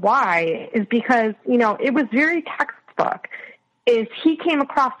why, is because, it was very textbook. Is he came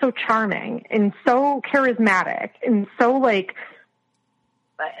across so charming and so charismatic and so, like,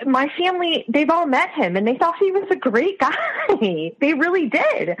 my family, they've all met him and they thought he was a great guy. They really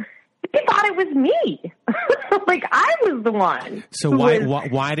did. They thought it was me. Like, I was the one. So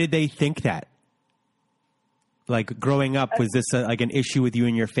why did they think that? Like, growing up, was this like an issue with you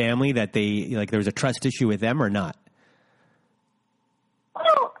and your family, that there was a trust issue with them, or not?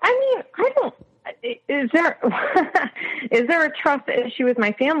 Well, I mean, I don't. Is there a trust issue with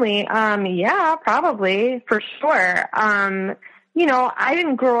my family? Yeah, probably, for sure. I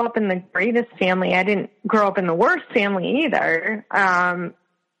didn't grow up in the greatest family. I didn't grow up in the worst family either. I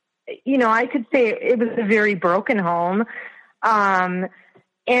could say it was a very broken home.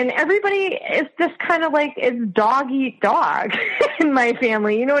 And everybody is just kind of like, it's dog eat dog in my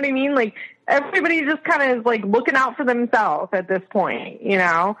family. You know what I mean? Like, everybody just kind of is like looking out for themselves at this point,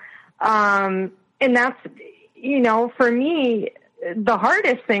 and that's, for me, the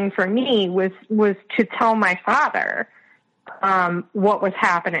hardest thing for me was to tell my father, what was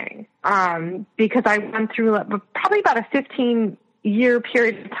happening. Because I went through probably about a 15-year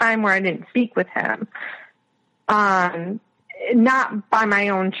period of time where I didn't speak with him. Not by my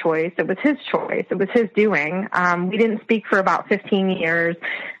own choice. It was his choice. It was his doing. We didn't speak for about 15 years.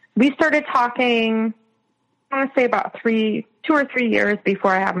 We started talking, I want to say about 2 or 3 years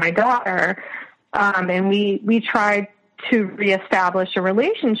before I had my daughter. And we tried to reestablish a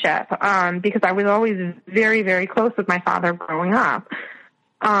relationship, because I was always very, very close with my father growing up.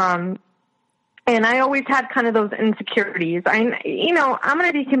 And I always had kind of those insecurities. I'm going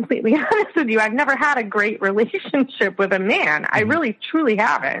to be completely honest with you. I've never had a great relationship with a man. I really, truly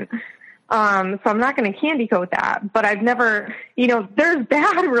haven't. So I'm not going to candy coat that. But I've never, there's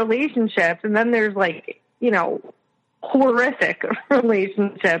bad relationships, and then there's like, horrific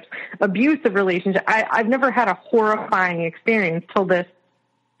relationships, abusive relationships. I've never had a horrifying experience till this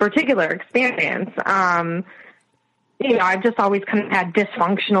particular experience. I've just always kind of had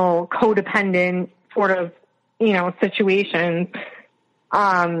dysfunctional, codependent sort of, situations.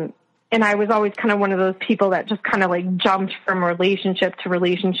 And I was always kind of one of those people that just kind of like jumped from relationship to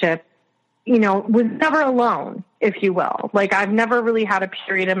relationship, was never alone, if you will. Like, I've never really had a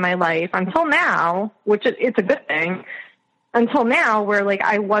period in my life until now, which it's a good thing, until now, where like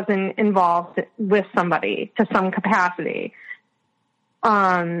I wasn't involved with somebody to some capacity.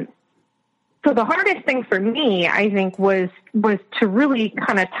 So the hardest thing for me, I think, was to really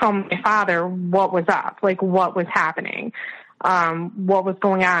kind of tell my father what was up, like what was happening, what was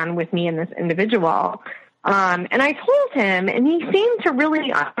going on with me and this individual. And I told him, and he seemed to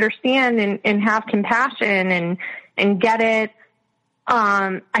really understand and have compassion and get it.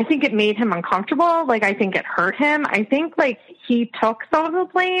 I think it made him uncomfortable. Like, I think it hurt him. I think, like, he took some of the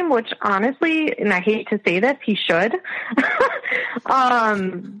blame, which honestly, and I hate to say this, he should.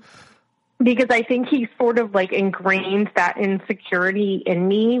 Because I think he sort of, like, ingrained that insecurity in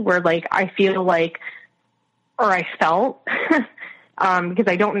me where, like, I feel like, or I felt, because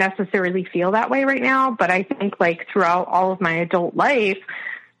I don't necessarily feel that way right now, but I think, like, throughout all of my adult life,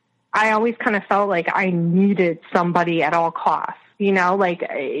 I always kind of felt like I needed somebody at all costs. You know, like,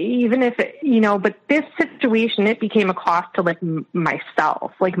 even if, but this situation, it became a cost to, like,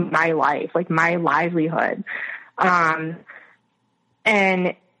 myself, like, my life, like, my livelihood. And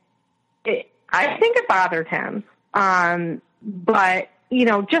I think it bothered him. But,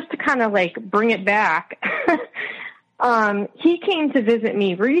 just to kind of, like, bring it back, he came to visit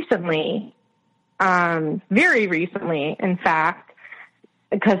me recently, very recently, in fact,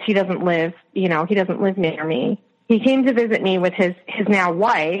 because he doesn't live near me. He came to visit me with his now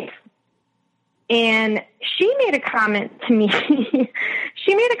wife, and she made a comment to me.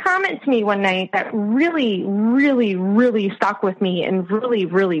 She made a comment to me one night that really, really, really stuck with me and really,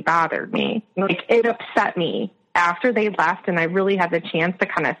 really bothered me. Like, it upset me after they left, and I really had the chance to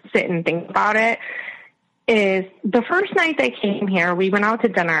kind of sit and think about it. Is the first night they came here, we went out to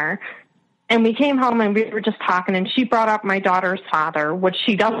dinner. And we came home and we were just talking, and she brought up my daughter's father, which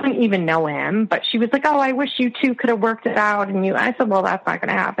she doesn't even know him, but she was like, oh, I wish you two could have worked it out. And I said, well, that's not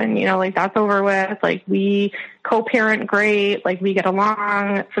going to happen. Like, that's over with. Like, we co-parent great. Like, we get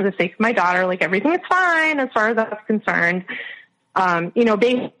along for the sake of my daughter. Like, everything is fine as far as that's concerned.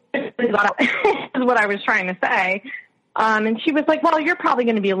 Basically that is what I was trying to say. And she was like, well, you're probably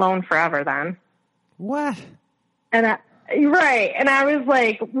going to be alone forever then. What? Right. And I was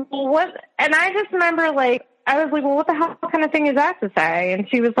like, what? And I just remember, like, I was like, well, what the hell kind of thing is that to say? And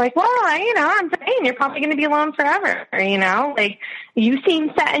she was like, well, I'm saying you're probably going to be alone forever. Like, you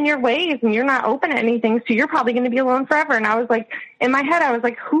seem set in your ways and you're not open to anything. So you're probably going to be alone forever. And I was like, in my head, I was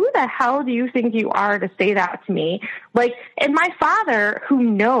like, who the hell do you think you are to say that to me? Like, and my father, who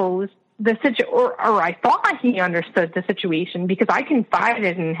knows the situation, or I thought he understood the situation because I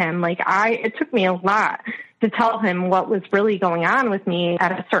confided in him. Like, it took me a lot to tell him what was really going on with me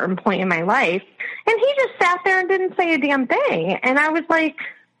at a certain point in my life. And he just sat there and didn't say a damn thing. And I was like,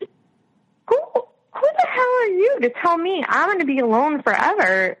 who the hell are you to tell me I'm going to be alone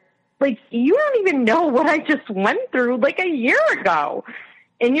forever? Like, you don't even know what I just went through like a year ago.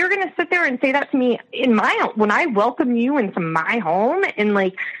 And you're going to sit there and say that to me when I welcome you into my home, and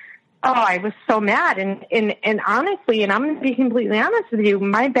like, oh, I was so mad. And honestly, and I'm going to be completely honest with you,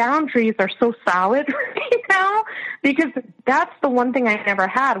 my boundaries are so solid right now, because that's the one thing I never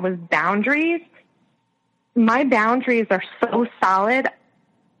had was boundaries. My boundaries are so solid.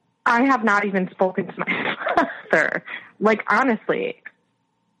 I have not even spoken to my father, like, honestly,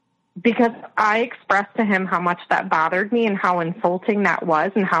 because I expressed to him how much that bothered me and how insulting that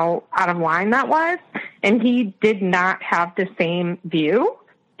was and how out of line that was. And he did not have the same view.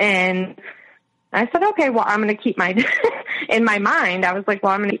 And I said, okay, well, I'm going to keep in my mind, I was like,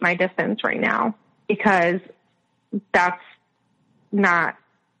 well, I'm going to keep my distance right now because that's not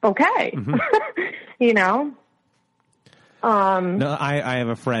okay. Mm-hmm. No, I have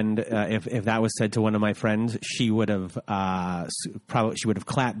a friend. If that was said to one of my friends, she would have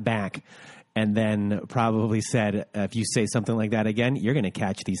clapped back and then probably said, if you say something like that again, you're going to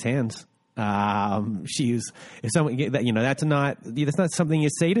catch these hands. That's not something you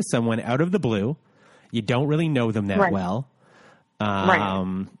say to someone out of the blue. You don't really know them that right. well.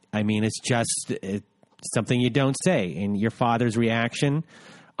 Right. I mean, it's something you don't say. And your father's reaction,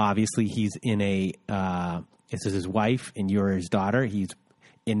 obviously he's this is his wife and you're his daughter. He's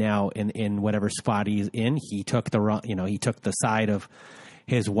in whatever spot he's in. He took he took the side of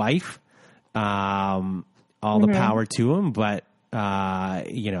his wife, all mm-hmm. the power to him, but,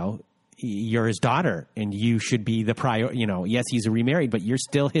 you're his daughter and you should be the yes, he's remarried, but you're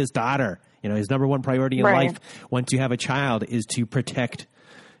still his daughter. His number one priority in right. life once you have a child is to protect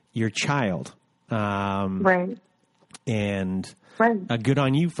your child. Right. And right. Good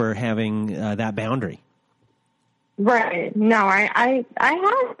on you for having that boundary. Right. No, I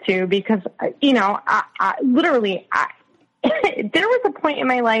have to, because, I literally, there was a point in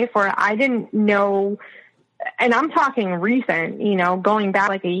my life where I didn't know, and I'm talking recent, going back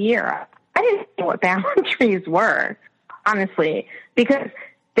like a year, I didn't know what boundaries were, honestly, because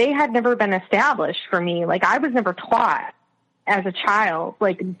they had never been established for me. Like, I was never taught as a child,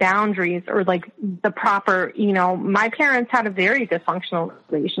 like, boundaries or like the proper, my parents had a very dysfunctional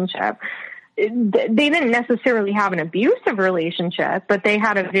relationship. they didn't necessarily have an abusive relationship, but they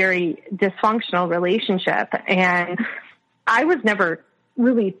had a very dysfunctional relationship. And I was never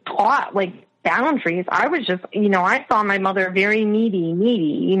really taught like boundaries. I was just, I saw my mother very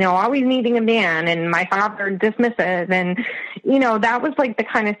needy, always needing a man, and my father dismissive. And, that was like the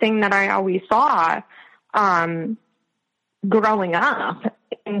kind of thing that I always saw, growing up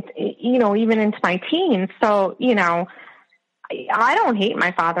and, even into my teens. So, I don't hate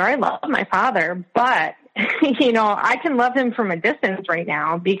my father. I love my father, but, I can love him from a distance right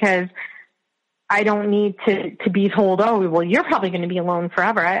now because I don't need to be told, oh, well, you're probably going to be alone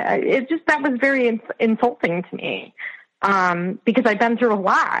forever. That was very insulting to me, because I've been through a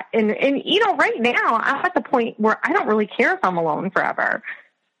lot. And, right now I'm at the point where I don't really care if I'm alone forever.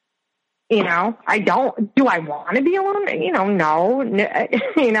 I don't. Do I want to be alone? No.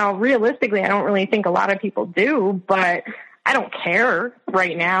 Realistically, I don't really think a lot of people do, but I don't care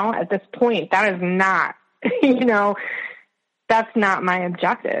right now at this point. That is not, that's not my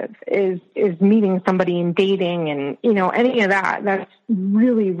objective, is meeting somebody and dating and, any of that. That's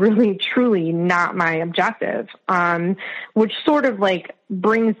really, really, truly not my objective. Which sort of like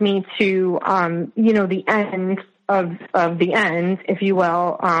brings me to, the end of the end, if you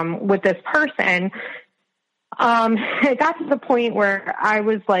will, with this person. It got to the point where I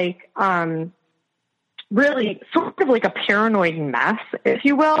was like, really sort of like a paranoid mess, if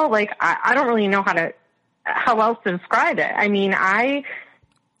you will. Like, I don't really know how else to describe it. I mean, I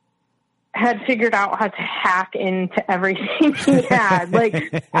had figured out how to hack into everything he had.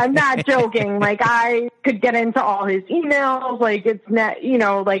 Like, I'm not joking. Like, I could get into all his emails. Like, it's not,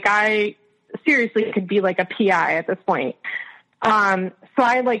 I seriously could be like a PI at this point. So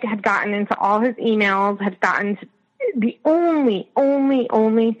I like had gotten into all his emails, had gotten to the only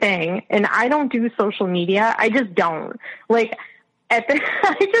thing, and I don't do social media. I just don't. Like, I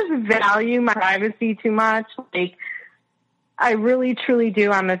just value my privacy too much. Like, I really, truly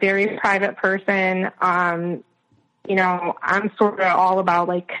do. I'm a very private person. I'm sort of all about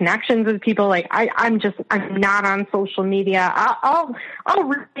like connections with people. Like, I'm not on social media. I'll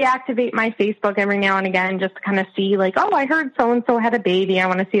reactivate my Facebook every now and again just to kind of see like, oh, I heard so-and-so had a baby. I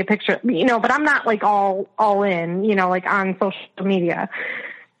want to see a picture, but I'm not like all in, like on social media.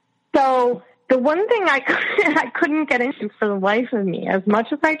 So the one thing I couldn't get into for the life of me, as much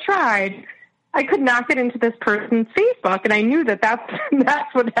as I tried, I could not get into this person's Facebook. And I knew that's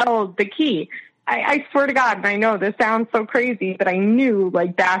what held the key. I swear to God, and I know this sounds so crazy, but I knew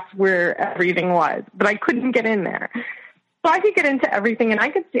like that's where everything was, but I couldn't get in there. So I could get into everything, and I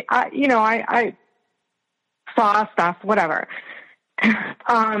could see, I saw stuff, whatever.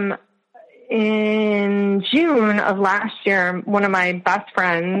 In June of last year, one of my best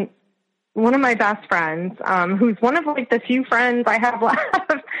friends, who's one of like the few friends I have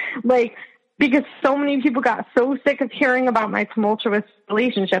left, like, because so many people got so sick of hearing about my tumultuous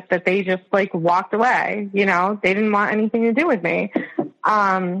relationship that they just like walked away. They didn't want anything to do with me.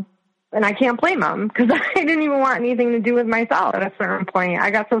 And I can't blame them, because I didn't even want anything to do with myself at a certain point. I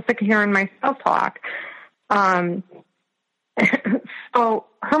got so sick of hearing myself talk. So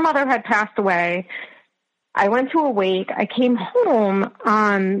her mother had passed away. I went to a wake. I came home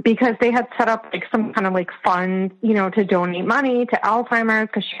because they had set up like some kind of like fund, to donate money to Alzheimer's,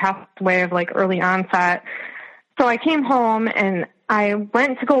 because she passed away of like early onset. So I came home and I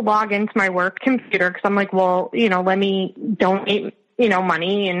went to go log into my work computer because I'm like, well, let me donate,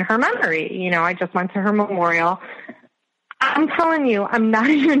 money in her memory. I just went to her memorial. I'm telling you, I'm not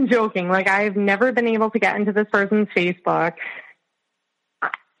even joking. Like, I've never been able to get into this person's Facebook.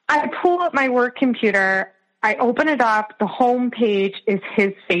 I pull up my work computer. I open it up. The home page is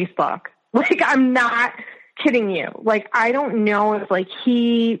his Facebook. Like, I'm not kidding you. Like, I don't know if like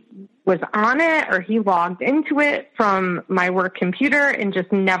he was on it or he logged into it from my work computer and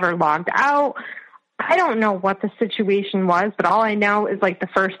just never logged out. I don't know what the situation was, but all I know is like the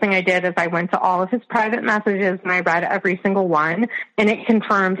first thing I did is I went to all of his private messages and I read every single one, and it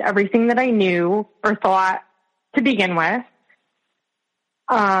confirmed everything that I knew or thought to begin with.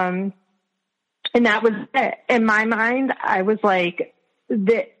 And that was it. In my mind, I was like,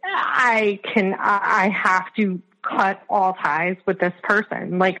 I have to cut all ties with this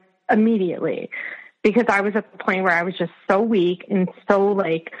person, like immediately, because I was at the point where I was just so weak and so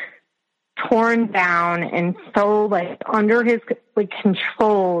like torn down and so like under his like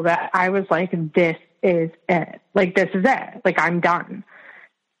control that I was like, this is it. Like, this is it. Like, I'm done.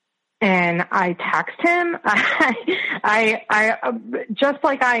 And I text him. I just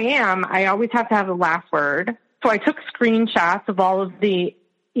like I am, I always have to have the last word. So I took screenshots of all of the,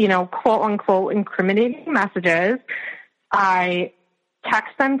 quote unquote incriminating messages. I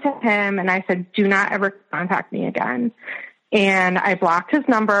text them to him, and I said, do not ever contact me again. And I blocked his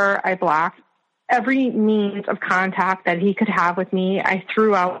number. I blocked every means of contact that he could have with me. I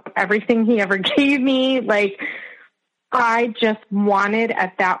threw out everything he ever gave me. Like, I just wanted,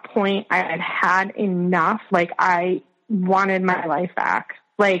 at that point, I had had enough. Like, I wanted my life back.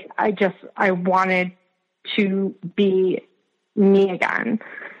 Like, I wanted to be me again.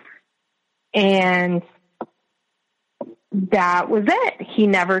 And that was it. He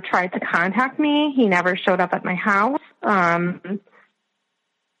never tried to contact me. He never showed up at my house. I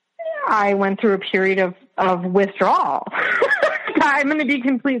went through a period of withdrawal. I'm going to be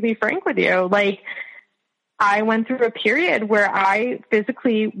completely frank with you. Like, I went through a period where I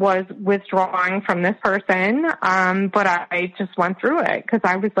physically was withdrawing from this person, but I just went through it because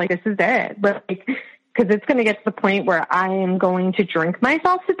I was like, this is it. Like, because it's going to get to the point where I am going to drink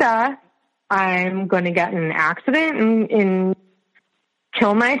myself to death. I'm going to get in an accident and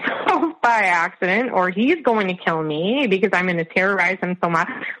kill myself by accident, or he's going to kill me because I'm going to terrorize him so much.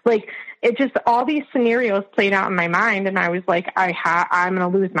 Like, it just, all these scenarios played out in my mind, and I was like, I'm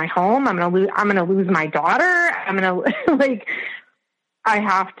going to lose my home. I'm going to lose my daughter. I'm going to, like, I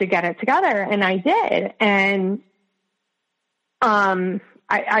have to get it together. And I did. And,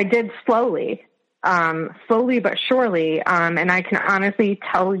 I did slowly but surely. And I can honestly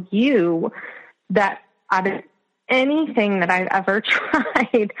tell you that out of anything that I've ever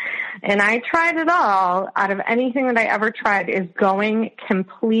tried, and I tried it all, out of anything that I ever tried, is going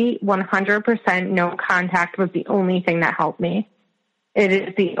complete 100% no contact was the only thing that helped me. It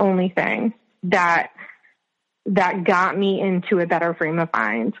is the only thing that got me into a better frame of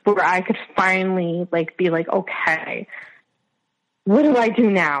mind, where I could finally, like, be like, okay, what do I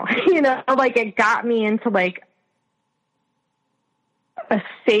do now? You know, like, it got me into, like, a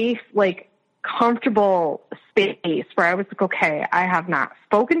safe, like, comfortable space where I was like, okay, I have not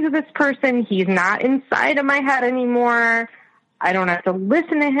spoken to this person. He's not inside of my head anymore. I don't have to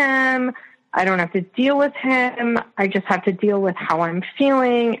listen to him. I don't have to deal with him. I just have to deal with how I'm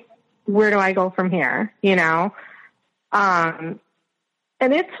feeling. Where do I go from here? You know? And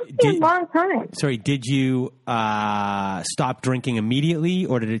it took me a long time. Sorry, did you stop drinking immediately,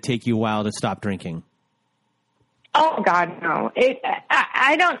 or did it take you a while to stop drinking? Oh, God, no.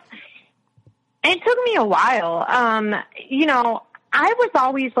 I don't... It took me a while. You know, I was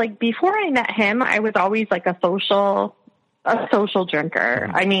always, like, before I met him, I was always, like, a social drinker.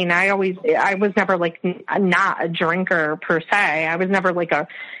 I mean, I was never, like, not a drinker per se. I was never, like, a,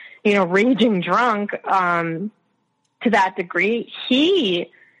 you know, raging drunk to that degree. He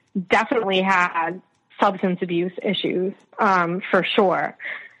definitely had substance abuse issues, for sure.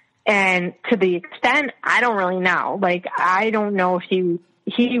 And to the extent, I don't really know. Like, I don't know if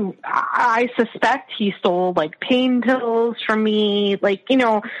I suspect he stole, like, pain pills from me, like, you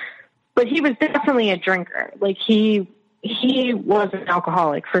know, but he was definitely a drinker. Like, he was an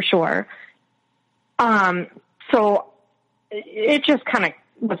alcoholic for sure. So it just kind of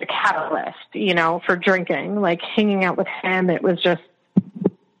was a catalyst, you know, for drinking. Like, hanging out with him, it was a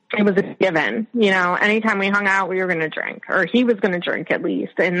given, you know. Anytime we hung out, we were going to drink, or he was going to drink at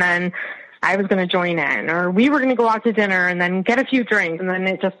least. And then I was going to join in, or we were going to go out to dinner and then get a few drinks. And then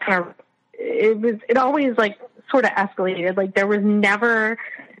it just kind of, it always, like, sort of escalated. Like, there was never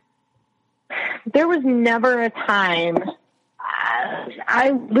a time.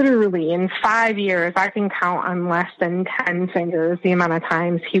 I literally, in 5 years, I can count on less than 10 fingers the amount of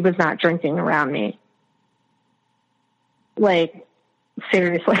times he was not drinking around me. Like,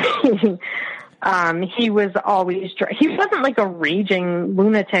 seriously. He was always drunk. He wasn't, like, a raging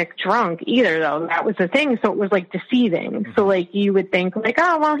lunatic drunk either, though. That was the thing. So it was, like, deceiving. So, like, you would think, like,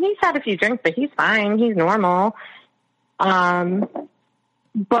 oh, well, he's had a few drinks, but he's fine. He's normal.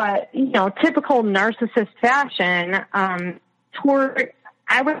 But, you know, typical narcissist fashion, I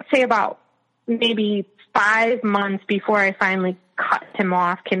would say about maybe 5 months before I finally cut him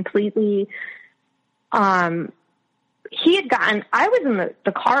off completely, I was in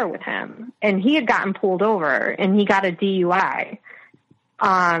the car with him, and he had gotten pulled over, and he got a DUI,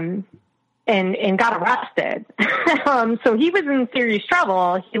 and got arrested. So he was in serious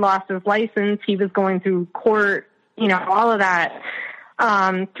trouble. He lost his license. He was going through court, you know, all of that.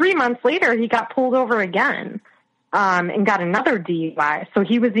 3 months later, he got pulled over again, and got another DUI. So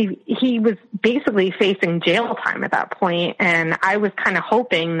he was basically facing jail time at that point. And I was kind of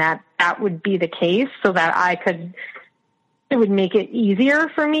hoping that would be the case, so that it would make it easier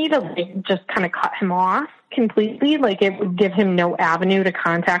for me to, like, just kind of cut him off completely. Like, it would give him no avenue to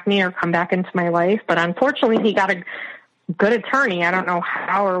contact me or come back into my life. But unfortunately, he got a good attorney. I don't know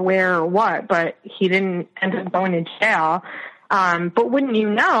how or where or what, but he didn't end up going to jail. But wouldn't you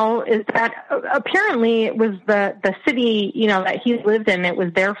know is that apparently it was the city, that he lived in, it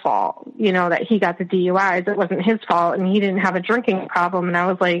was their fault, that he got the DUIs. It wasn't his fault, and he didn't have a drinking problem. And I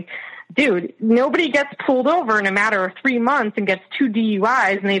was like, dude, nobody gets pulled over in a matter of 3 months and gets 2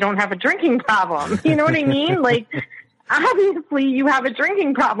 DUIs and they don't have a drinking problem. You know what I mean? Like, obviously you have a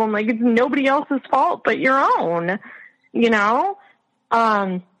drinking problem. Like, it's nobody else's fault but your own,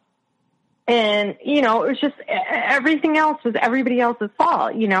 And, it was just everything else was everybody else's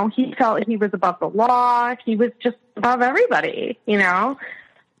fault. He felt he was above the law. He was just above everybody, So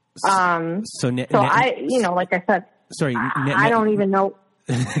like I said, sorry, I don't even know.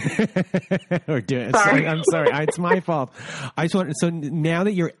 Sorry, I'm sorry. It's my fault. I just want. So now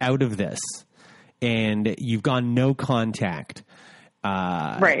that you're out of this and you've gone no contact,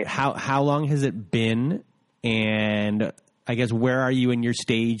 right? How long has it been? And I guess where are you in your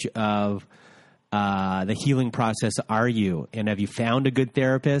stage of the healing process? Are you, and have you found a good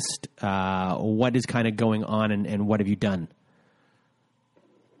therapist? What is kind of going on, and what have you done?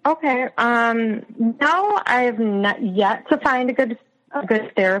 Okay. No, I have not yet to find a good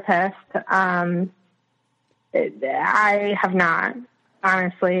therapist. I have not,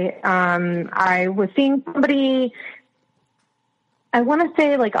 honestly. I was seeing somebody, I want to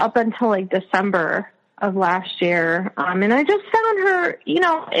say like up until like December of last year. And I just found her,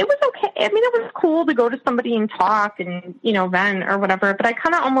 it was okay. I mean, it was cool to go to somebody and talk and, vent or whatever, but I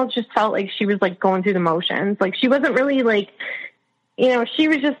kind of almost just felt like she was like going through the motions. Like she wasn't really like, she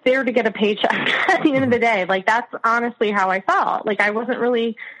was just there to get a paycheck at the end of the day. Like, that's honestly how I felt. Like, I wasn't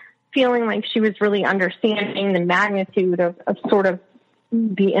really feeling like she was really understanding the magnitude of sort of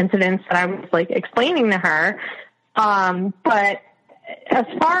the incidents that I was, like, explaining to her. But as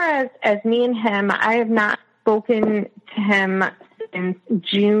far as me and him, I have not spoken to him since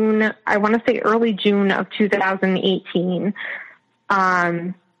June, I want to say early June of 2018.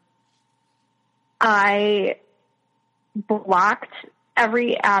 I blocked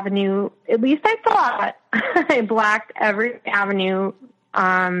every avenue, at least I thought. I blocked every avenue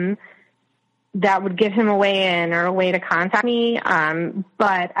that would give him a way in or a way to contact me.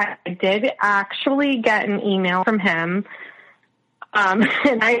 But I did actually get an email from him.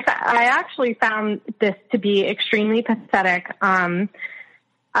 And I actually found this to be extremely pathetic. I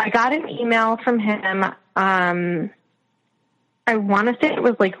got an email from him. I want to say it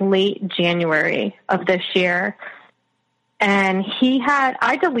was like late January of this year. And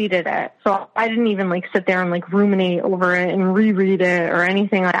I deleted it. So I didn't even like sit there and like ruminate over it and reread it or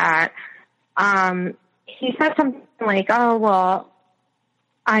anything like that. He said something like, oh, well,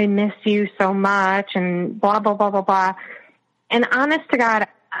 I miss you so much and blah, blah, blah, blah, blah. And honest to God,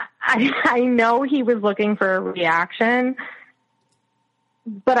 I know he was looking for a reaction,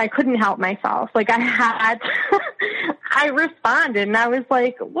 but I couldn't help myself. Like I responded and I was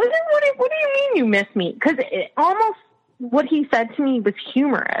like, what do you mean you miss me? Cause it almost, what he said to me was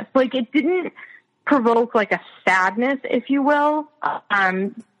humorous. Like it didn't provoke like a sadness, if you will,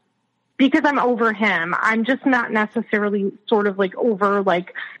 because I'm over him. I'm just not necessarily sort of like over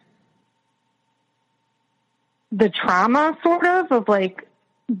like the trauma sort of like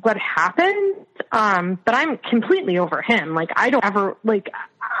what happened. But I'm completely over him. Like I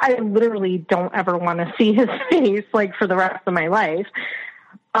literally don't ever want to see his face like for the rest of my life.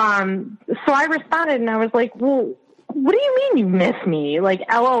 So I responded and I was like, well, what do you mean you miss me? Like,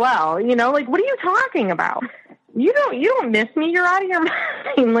 LOL, like, what are you talking about? You don't miss me. You're out of your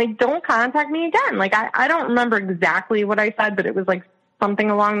mind. Like, don't contact me again. Like, I don't remember exactly what I said, but it was like something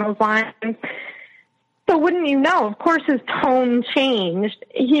along those lines. So wouldn't you know, of course his tone changed.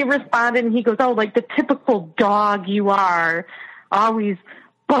 He responded and he goes, oh, like the typical dog you are, always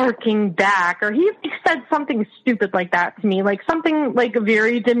barking back. Or he said something stupid like that to me, like something like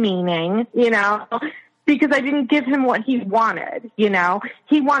very demeaning, because I didn't give him what he wanted,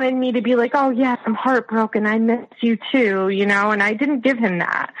 He wanted me to be like, oh, yes, I'm heartbroken. I miss you too, and I didn't give him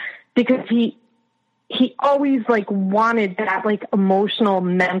that because he always like wanted that like emotional,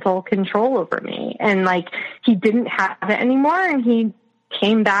 mental control over me. And like he didn't have it anymore. And he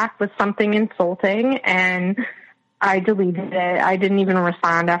came back with something insulting and I deleted it. I didn't even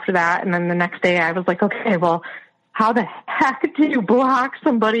respond after that. And then the next day I was like, okay, well, how the heck do you block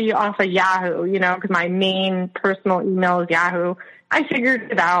somebody off of Yahoo? Because my main personal email is Yahoo. I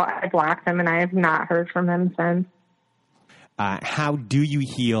figured it out. I blocked him, and I have not heard from him since. How do you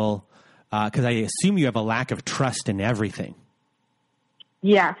heal? Because I assume you have a lack of trust in everything.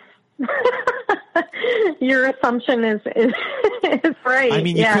 Yes. Your assumption is right. I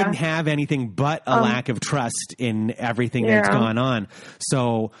mean, you couldn't have anything but a lack of trust in everything that's gone on.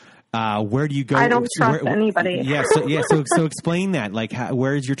 So Where do you go? I don't trust anybody. So explain that. Like,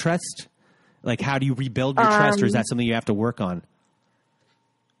 where is your trust? Like, how do you rebuild your trust, or is that something you have to work on?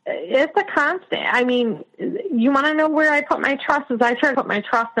 It's a constant. I mean, you want to know where I put my trust? Is I try to put my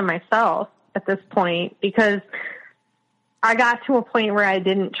trust in myself at this point, because I got to a point where I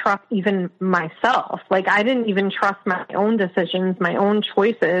didn't trust even myself. Like, I didn't even trust my own decisions, my own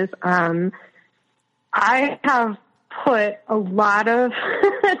choices. I have put a lot of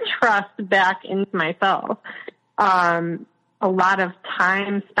trust back into myself. A lot of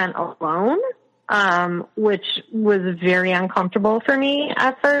time spent alone, which was very uncomfortable for me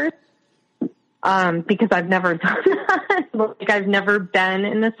at first, because I've never done that. Like, I've never been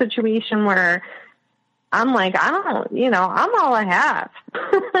in a situation where I'm like, I'm all I have.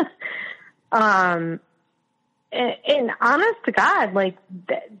 And honest to God, like,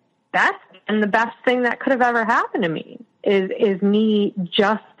 that's been the best thing that could have ever happened to me is me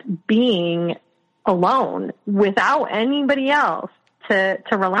just being alone without anybody else to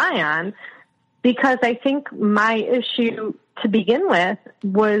rely on. Because I think my issue to begin with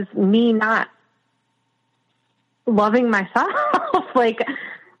was me not loving myself. Like,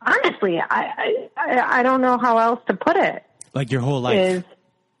 honestly, I don't know how else to put it. Like your whole life?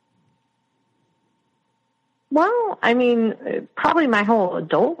 Well, I mean, probably my whole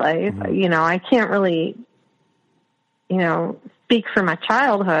adult life. Mm-hmm. You know, I can't really, speak for my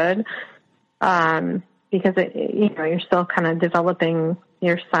childhood, because you're still kind of developing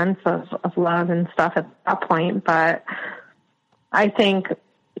your sense of love and stuff at that point. But I think,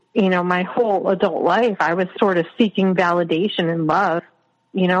 my whole adult life, I was sort of seeking validation and love,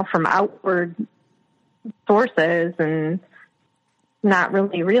 from outward sources, and not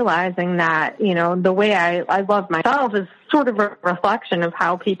really realizing that, the way I love myself is sort of a reflection of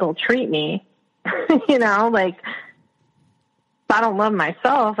how people treat me. Like, if I don't love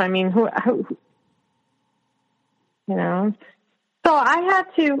myself, I mean, who So I had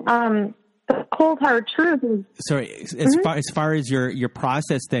to, the cold hard truth is... Sorry, as far as your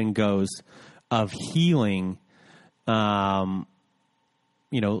process then goes of healing, loving,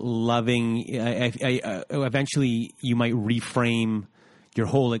 eventually you might reframe your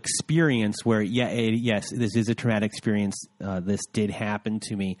whole experience where, yes, this is a traumatic experience. This did happen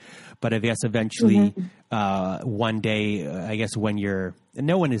to me. But I guess eventually one day, I guess when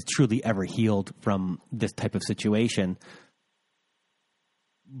no one is truly ever healed from this type of situation.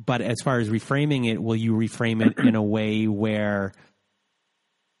 But as far as reframing it, will you reframe it in a way where,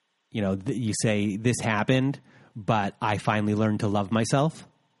 you say this happened, but I finally learned to love myself?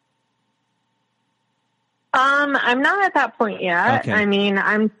 I'm not at that point yet. Okay. I mean,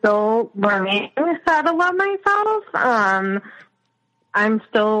 I'm still learning how to love myself. I'm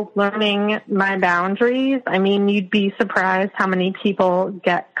still learning my boundaries. I mean, you'd be surprised how many people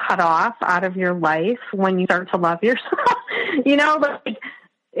get cut off out of your life when you start to love yourself. You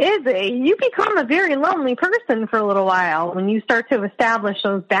become a very lonely person for a little while when you start to establish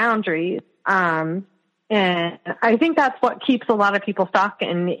those boundaries. And I think that's what keeps a lot of people stuck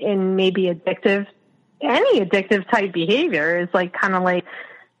in maybe any addictive type behavior is like kind of like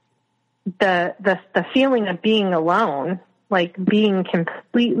the feeling of being alone, like being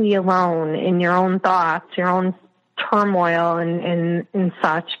completely alone in your own thoughts, your own turmoil and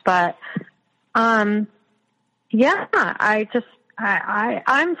such. But, I'm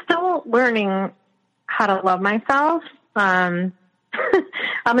still learning how to love myself. I'm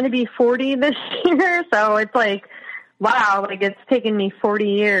going to be 40 this year. So it's like, wow, like it's taken me 40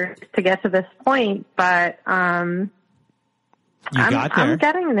 years to get to this point, but I'm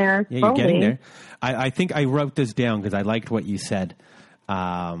getting there. Yeah, you're getting there. I think I wrote this down because I liked what you said.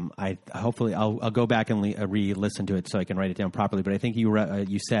 Hopefully I'll go back and re-listen to it so I can write it down properly. But I think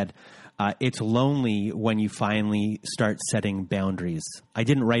you said it's lonely when you finally start setting boundaries. I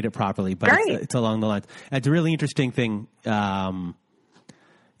didn't write it properly, but it's along the lines. It's a really interesting thing to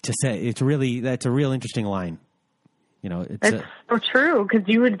say. That's a real interesting line. It's so true, because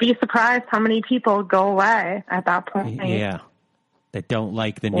you would be surprised how many people go away at that point. Yeah, that don't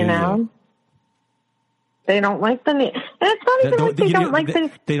like the new you. They don't like the new. And it's not even like they don't like the.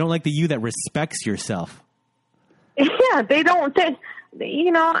 They don't like the you that respects yourself. Yeah, they don't. I've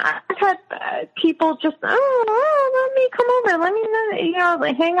had people just, let me come over, let me,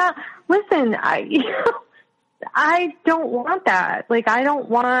 hang out. Listen, I don't want that. Like, I don't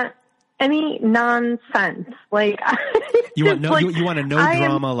want any nonsense. Like, you want a no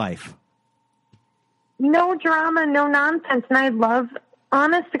drama life. No drama, no nonsense. And I love,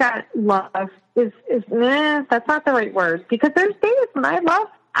 honest to God, love is that's not the right word, because there's days when I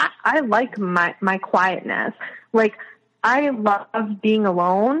like my quietness. Like, I love being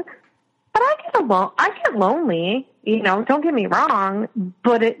alone, But I get lonely, you know, don't get me wrong,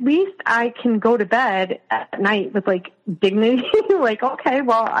 but at least I can go to bed at night with like dignity. Like, okay,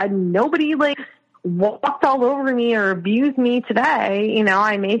 well, nobody like walked all over me or abused me today. You know,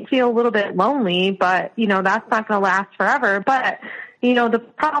 I may feel a little bit lonely, but you know, that's not going to last forever. But you know, the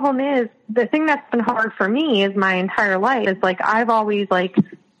problem is, the thing that's been hard for me is my entire life is like, I've always like,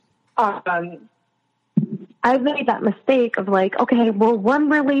 I've made that mistake of like, okay, well, one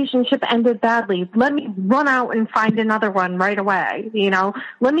relationship ended badly. Let me run out and find another one right away. You know,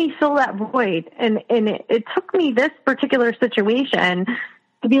 let me fill that void. And it took me this particular situation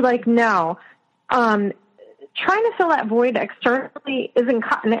to be like, no, trying to fill that void externally isn't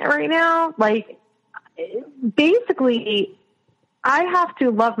cutting it right now. Like, basically, I have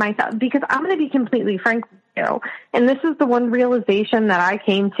to love myself, because I'm going to be completely frank with you. And this is the one realization that I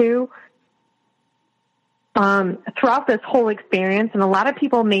came to throughout this whole experience. And a lot of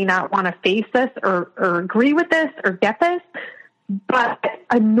people may not want to face this or agree with this or get this, but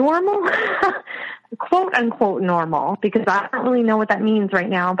a normal, quote unquote normal, because I don't really know what that means right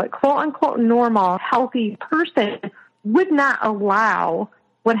now, but quote unquote normal, healthy person would not allow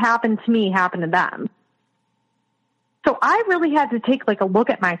what happened to me happen to them. So I really had to take like a look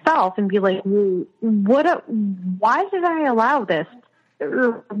at myself and be like, why did I allow this?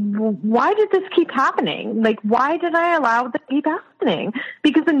 Why did this keep happening? Like, why did I allow this to keep happening?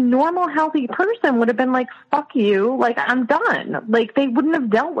 Because a normal, healthy person would have been like, fuck you. Like, I'm done. Like, they wouldn't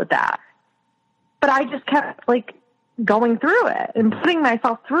have dealt with that. But I just kept like going through it and putting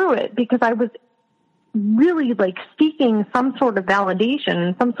myself through it because I was really like seeking some sort of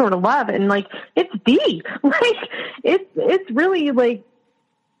validation, some sort of love. And like, it's deep. Like, it's really like,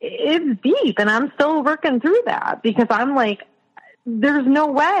 it's deep. And I'm still working through that because I'm like, there's no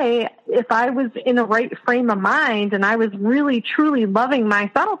way if I was in a right frame of mind and I was really, truly loving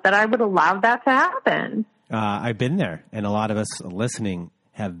myself that I would allow that to happen. I've been there, and a lot of us listening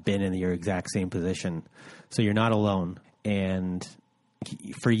have been in your exact same position. So you're not alone. And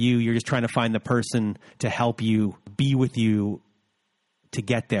for you, you're just trying to find the person to help you, be with you, to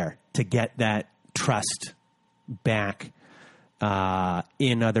get there, to get that trust back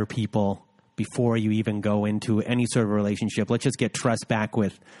in other people before you even go into any sort of relationship. Let's just get trust back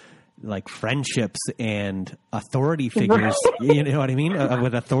with like friendships and authority figures. You know what I mean?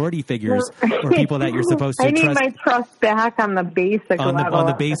 With authority figures or people that you're supposed to trust. I need my trust back on the basic level. On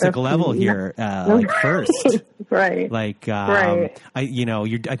the basic level here, like first. Right. Like, right. I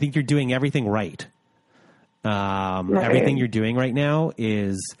think you're doing everything right. Everything you're doing right now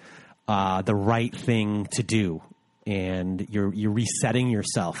is the right thing to do. And you're resetting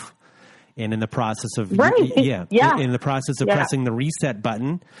yourself. And in the process of, in the process of pressing the reset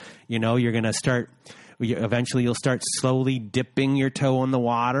button, you know, you're going to start, eventually you'll start slowly dipping your toe in the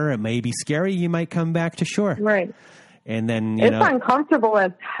water. It may be scary. You might come back to shore. Right. And then, it's uncomfortable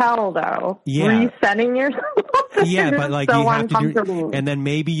as hell though. Yeah. Resetting yourself. Yeah. But like, so you have to do, and then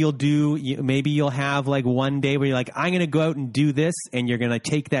maybe you'll have like one day where you're like, I'm going to go out and do this. And you're going to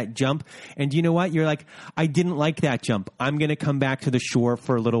take that jump. And you know what? You're like, I didn't like that jump. I'm going to come back to the shore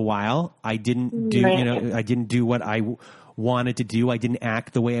for a little while. I didn't do, I didn't do what I wanted to do. I didn't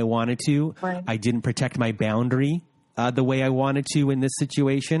act the way I wanted to. Right. I didn't protect my boundary the way I wanted to in this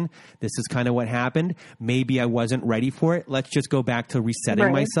situation. This is kind of what happened. Maybe I wasn't ready for it. Let's just go back to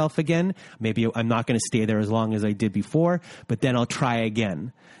resetting myself again. Maybe I'm not going to stay there as long as I did before, but then I'll try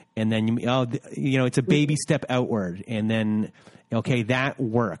again. And then, it's a baby step outward. And then, okay, that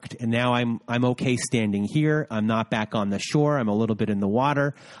worked. And now I'm okay standing here. I'm not back on the shore. I'm a little bit in the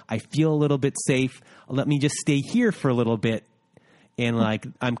water. I feel a little bit safe. Let me just stay here for a little bit. And like,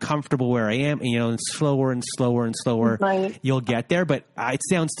 I'm comfortable where I am, and slower and slower and slower, you'll get there. But it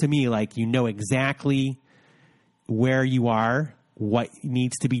sounds to me like you know exactly where you are, what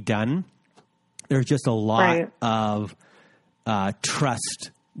needs to be done. There's just a lot of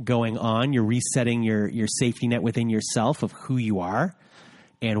trust going on. You're resetting your safety net within yourself of who you are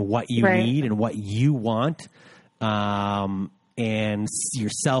and what you need and what you want, and your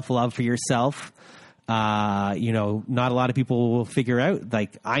self-love for yourself. Not a lot of people will figure out,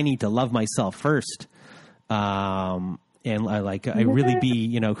 like, I need to love myself first. And I really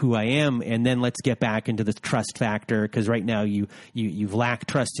be, who I am. And then let's get back into the trust factor. Cause right now you've lacked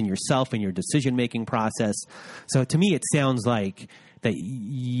trust in yourself and your decision-making process. So to me, it sounds like that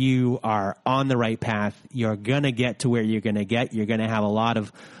you are on the right path. You're going to get to where you're going to get. You're going to have a lot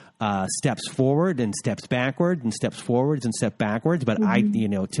of steps forward and steps backward and steps forwards and steps backwards. But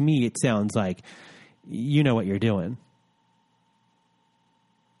to me, it sounds like you know what you're doing.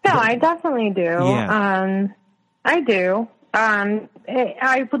 No, I definitely do. Yeah. I do.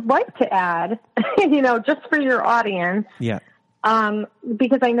 I would like to add, just for your audience. Yeah.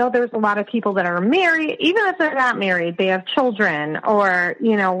 Because I know there's a lot of people that are married, even if they're not married, they have children or,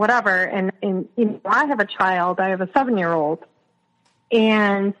 whatever. And I have a child, I have a 7-year-old,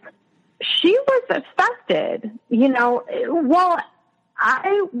 and she was affected, while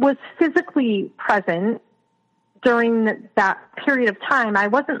I was physically present during that period of time, I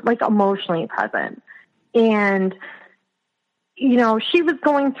wasn't like emotionally present. And she was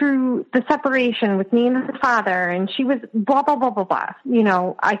going through the separation with me and her father, and she was blah, blah, blah, blah, blah.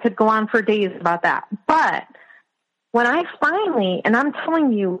 I could go on for days about that. But when I finally, and I'm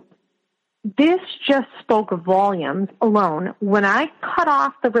telling you, this just spoke volumes alone. When I cut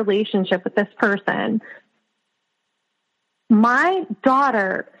off the relationship with this person, my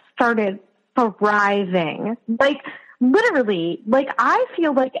daughter started thriving. Like, literally, like, I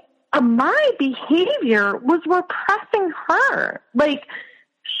feel like my behavior was repressing her. Like,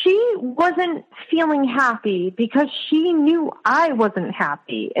 she wasn't feeling happy because she knew I wasn't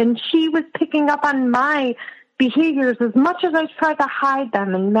happy. And she was picking up on my behaviors as much as I tried to hide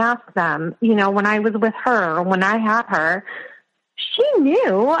them and mask them, when I was with her or when I had her. She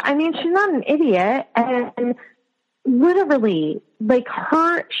knew. I mean, she's not an idiot. And literally, like,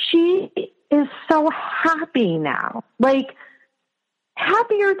 she is so happy now. Like,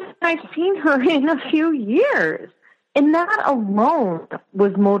 happier than I've seen her in a few years. And that alone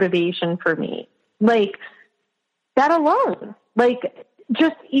was motivation for me. Like, that alone. Like,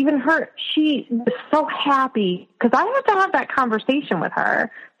 just even her, she was so happy because I had to have that conversation with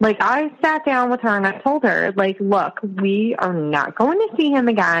her. Like, I sat down with her and I told her, like, look, we are not going to see him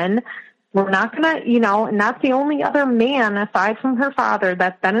again. We're not going to, and that's the only other man aside from her father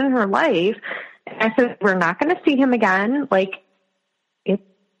that's been in her life. And I said, we're not going to see him again. Like, it's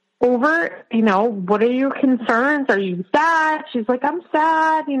over. What are your concerns? Are you sad? She's like, I'm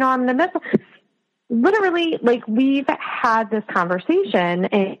sad. I'm going to miss him. Literally, like, we've had this conversation,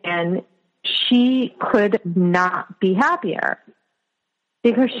 and she could not be happier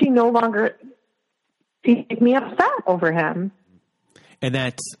because she no longer sees me upset over him. And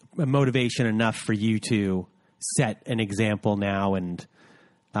that's a motivation enough for you to set an example now, and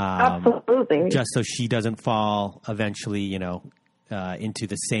absolutely, just so she doesn't fall eventually, into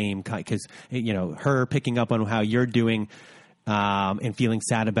the same kind. Because her picking up on how you're doing and feeling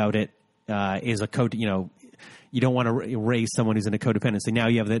sad about it is a code. You don't want to raise someone who's in a codependency. Now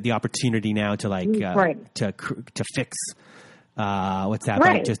you have the opportunity now to right. to fix what's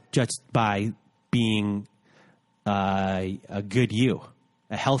happening, right. just by being a good you,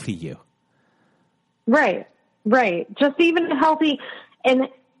 a healthy you. Right. Just even healthy. And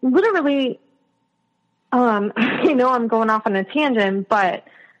literally, I know I'm going off on a tangent, but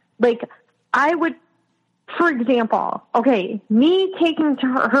like, I would, for example, okay, me taking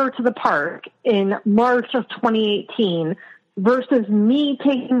her to the park in March of 2018 versus me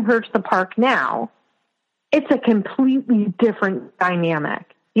taking her to the park now, it's a completely different dynamic.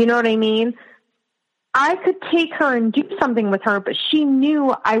 You know what I mean? I could take her and do something with her, but she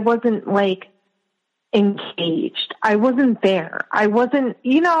knew I wasn't like engaged. I wasn't there. I wasn't,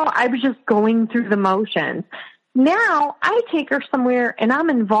 I was just going through the motions. Now I take her somewhere and I'm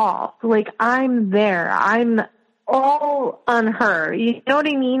involved. Like, I'm there. I'm all on her. You know what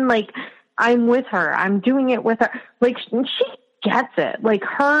I mean? Like, I'm with her. I'm doing it with her. Like, she gets it. Like,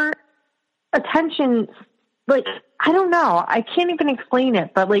 her attention, like, I don't know. I can't even explain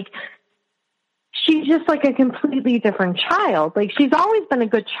it, but like, she's just like a completely different child. Like, she's always been a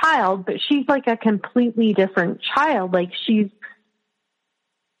good child, but she's like a completely different child. Like,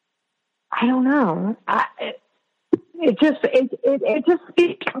 I don't know. It just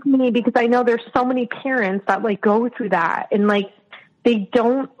speaks to me because I know there's so many parents that like go through that and like they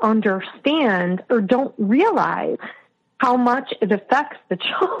don't understand or don't realize how much it affects the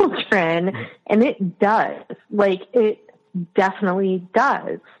children, and it does. Like, it definitely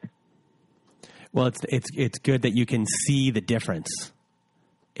does. Well, it's good that you can see the difference,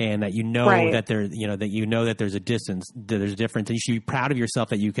 and that right. that there that there's a distance, that there's a difference, and you should be proud of yourself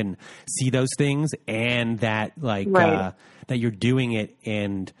that you can see those things, and that right. That you're doing it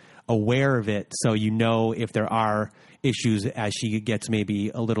and aware of it, so if there are issues as she gets maybe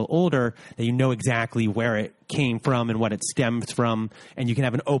a little older, that exactly where it came from and what it stems from, and you can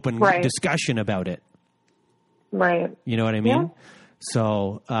have an open right. discussion about it. Right. You know what I mean? Yeah.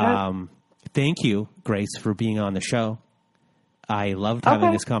 So, thank you, Grace, for being on the show. I loved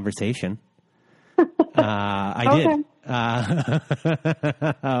having this conversation. I did.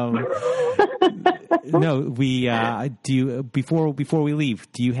 No, we do. Before we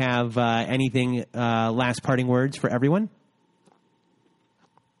leave, do you have anything? Last parting words for everyone?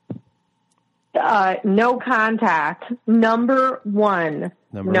 No contact. Number one.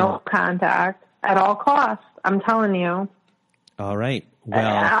 No contact at all costs. I'm telling you. All right.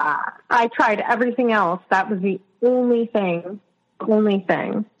 Well, I tried everything else. That was the only thing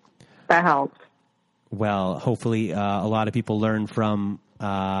that helped. Well, hopefully a lot of people learn from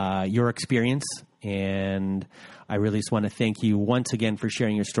your experience, and I really just want to thank you once again for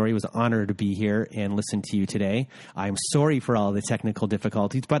sharing your story. It was an honor to be here and listen to you today. I'm sorry for all the technical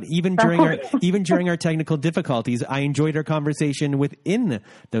difficulties, but even during our technical difficulties, I enjoyed our conversation within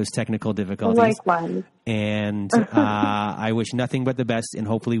those technical difficulties. Likewise. And I wish nothing but the best, and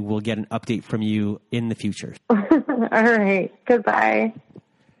hopefully we'll get an update from you in the future. All right. Goodbye.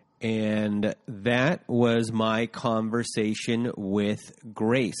 And that was my conversation with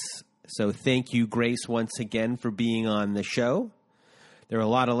Grace. So thank you, Grace, once again for being on the show. There are a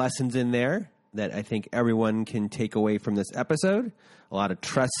lot of lessons in there that I think everyone can take away from this episode. A lot of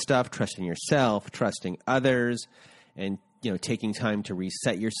trust stuff, trusting yourself, trusting others, and taking time to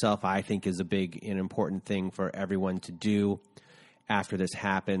reset yourself, I think, is a big and important thing for everyone to do after this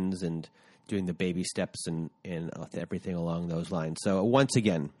happens, and doing the baby steps and everything along those lines. So once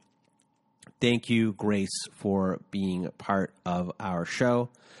again, thank you, Grace, for being part of our show.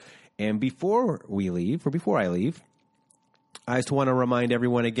 And before I leave, I just want to remind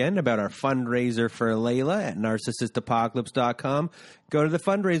everyone again about our fundraiser for Layla at narcissistapocalypse.com. Go to the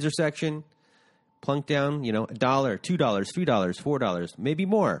fundraiser section, plunk down, $1, $2, $3, $4, maybe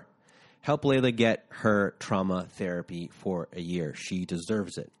more. Help Layla get her trauma therapy for a year. She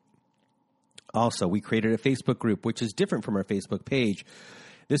deserves it. Also, we created a Facebook group, which is different from our Facebook page.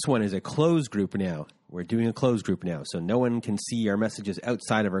 This one is a closed group now. We're doing a closed group now, so no one can see our messages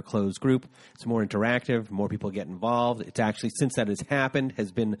outside of our closed group. It's more interactive. More people get involved. It's actually, since that has happened,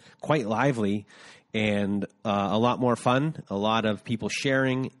 has been quite lively and a lot more fun. A lot of people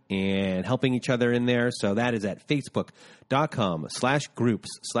sharing and helping each other in there. So that is at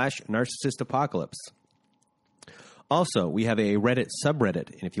facebook.com/groups/narcissistapocalypse. Also, we have a Reddit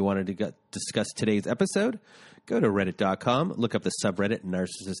subreddit, and if you wanted to discuss today's episode, go to reddit.com, look up the subreddit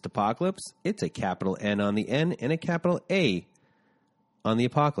Narcissist Apocalypse. It's a capital N on the N and a capital A on the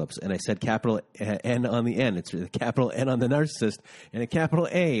apocalypse. And I said capital N on the N. It's a capital N on the narcissist and a capital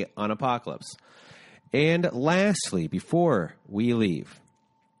A on apocalypse. And lastly, before we leave,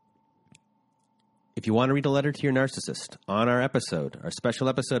 if you want to read a letter to your narcissist on our special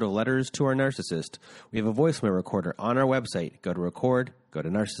episode of Letters to Our Narcissist, we have a voicemail recorder on our website. Go to record, go to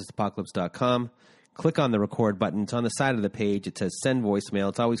narcissistapocalypse.com. Click on the record button. It's on the side of the page. It says send voicemail.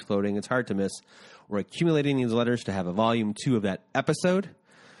 It's always floating. It's hard to miss. We're accumulating these letters to have a volume 2 of that episode.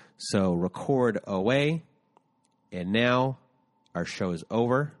 So record away. And now our show is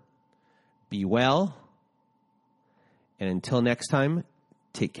over. Be well. And until next time,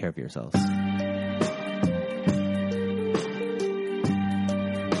 take care of yourselves.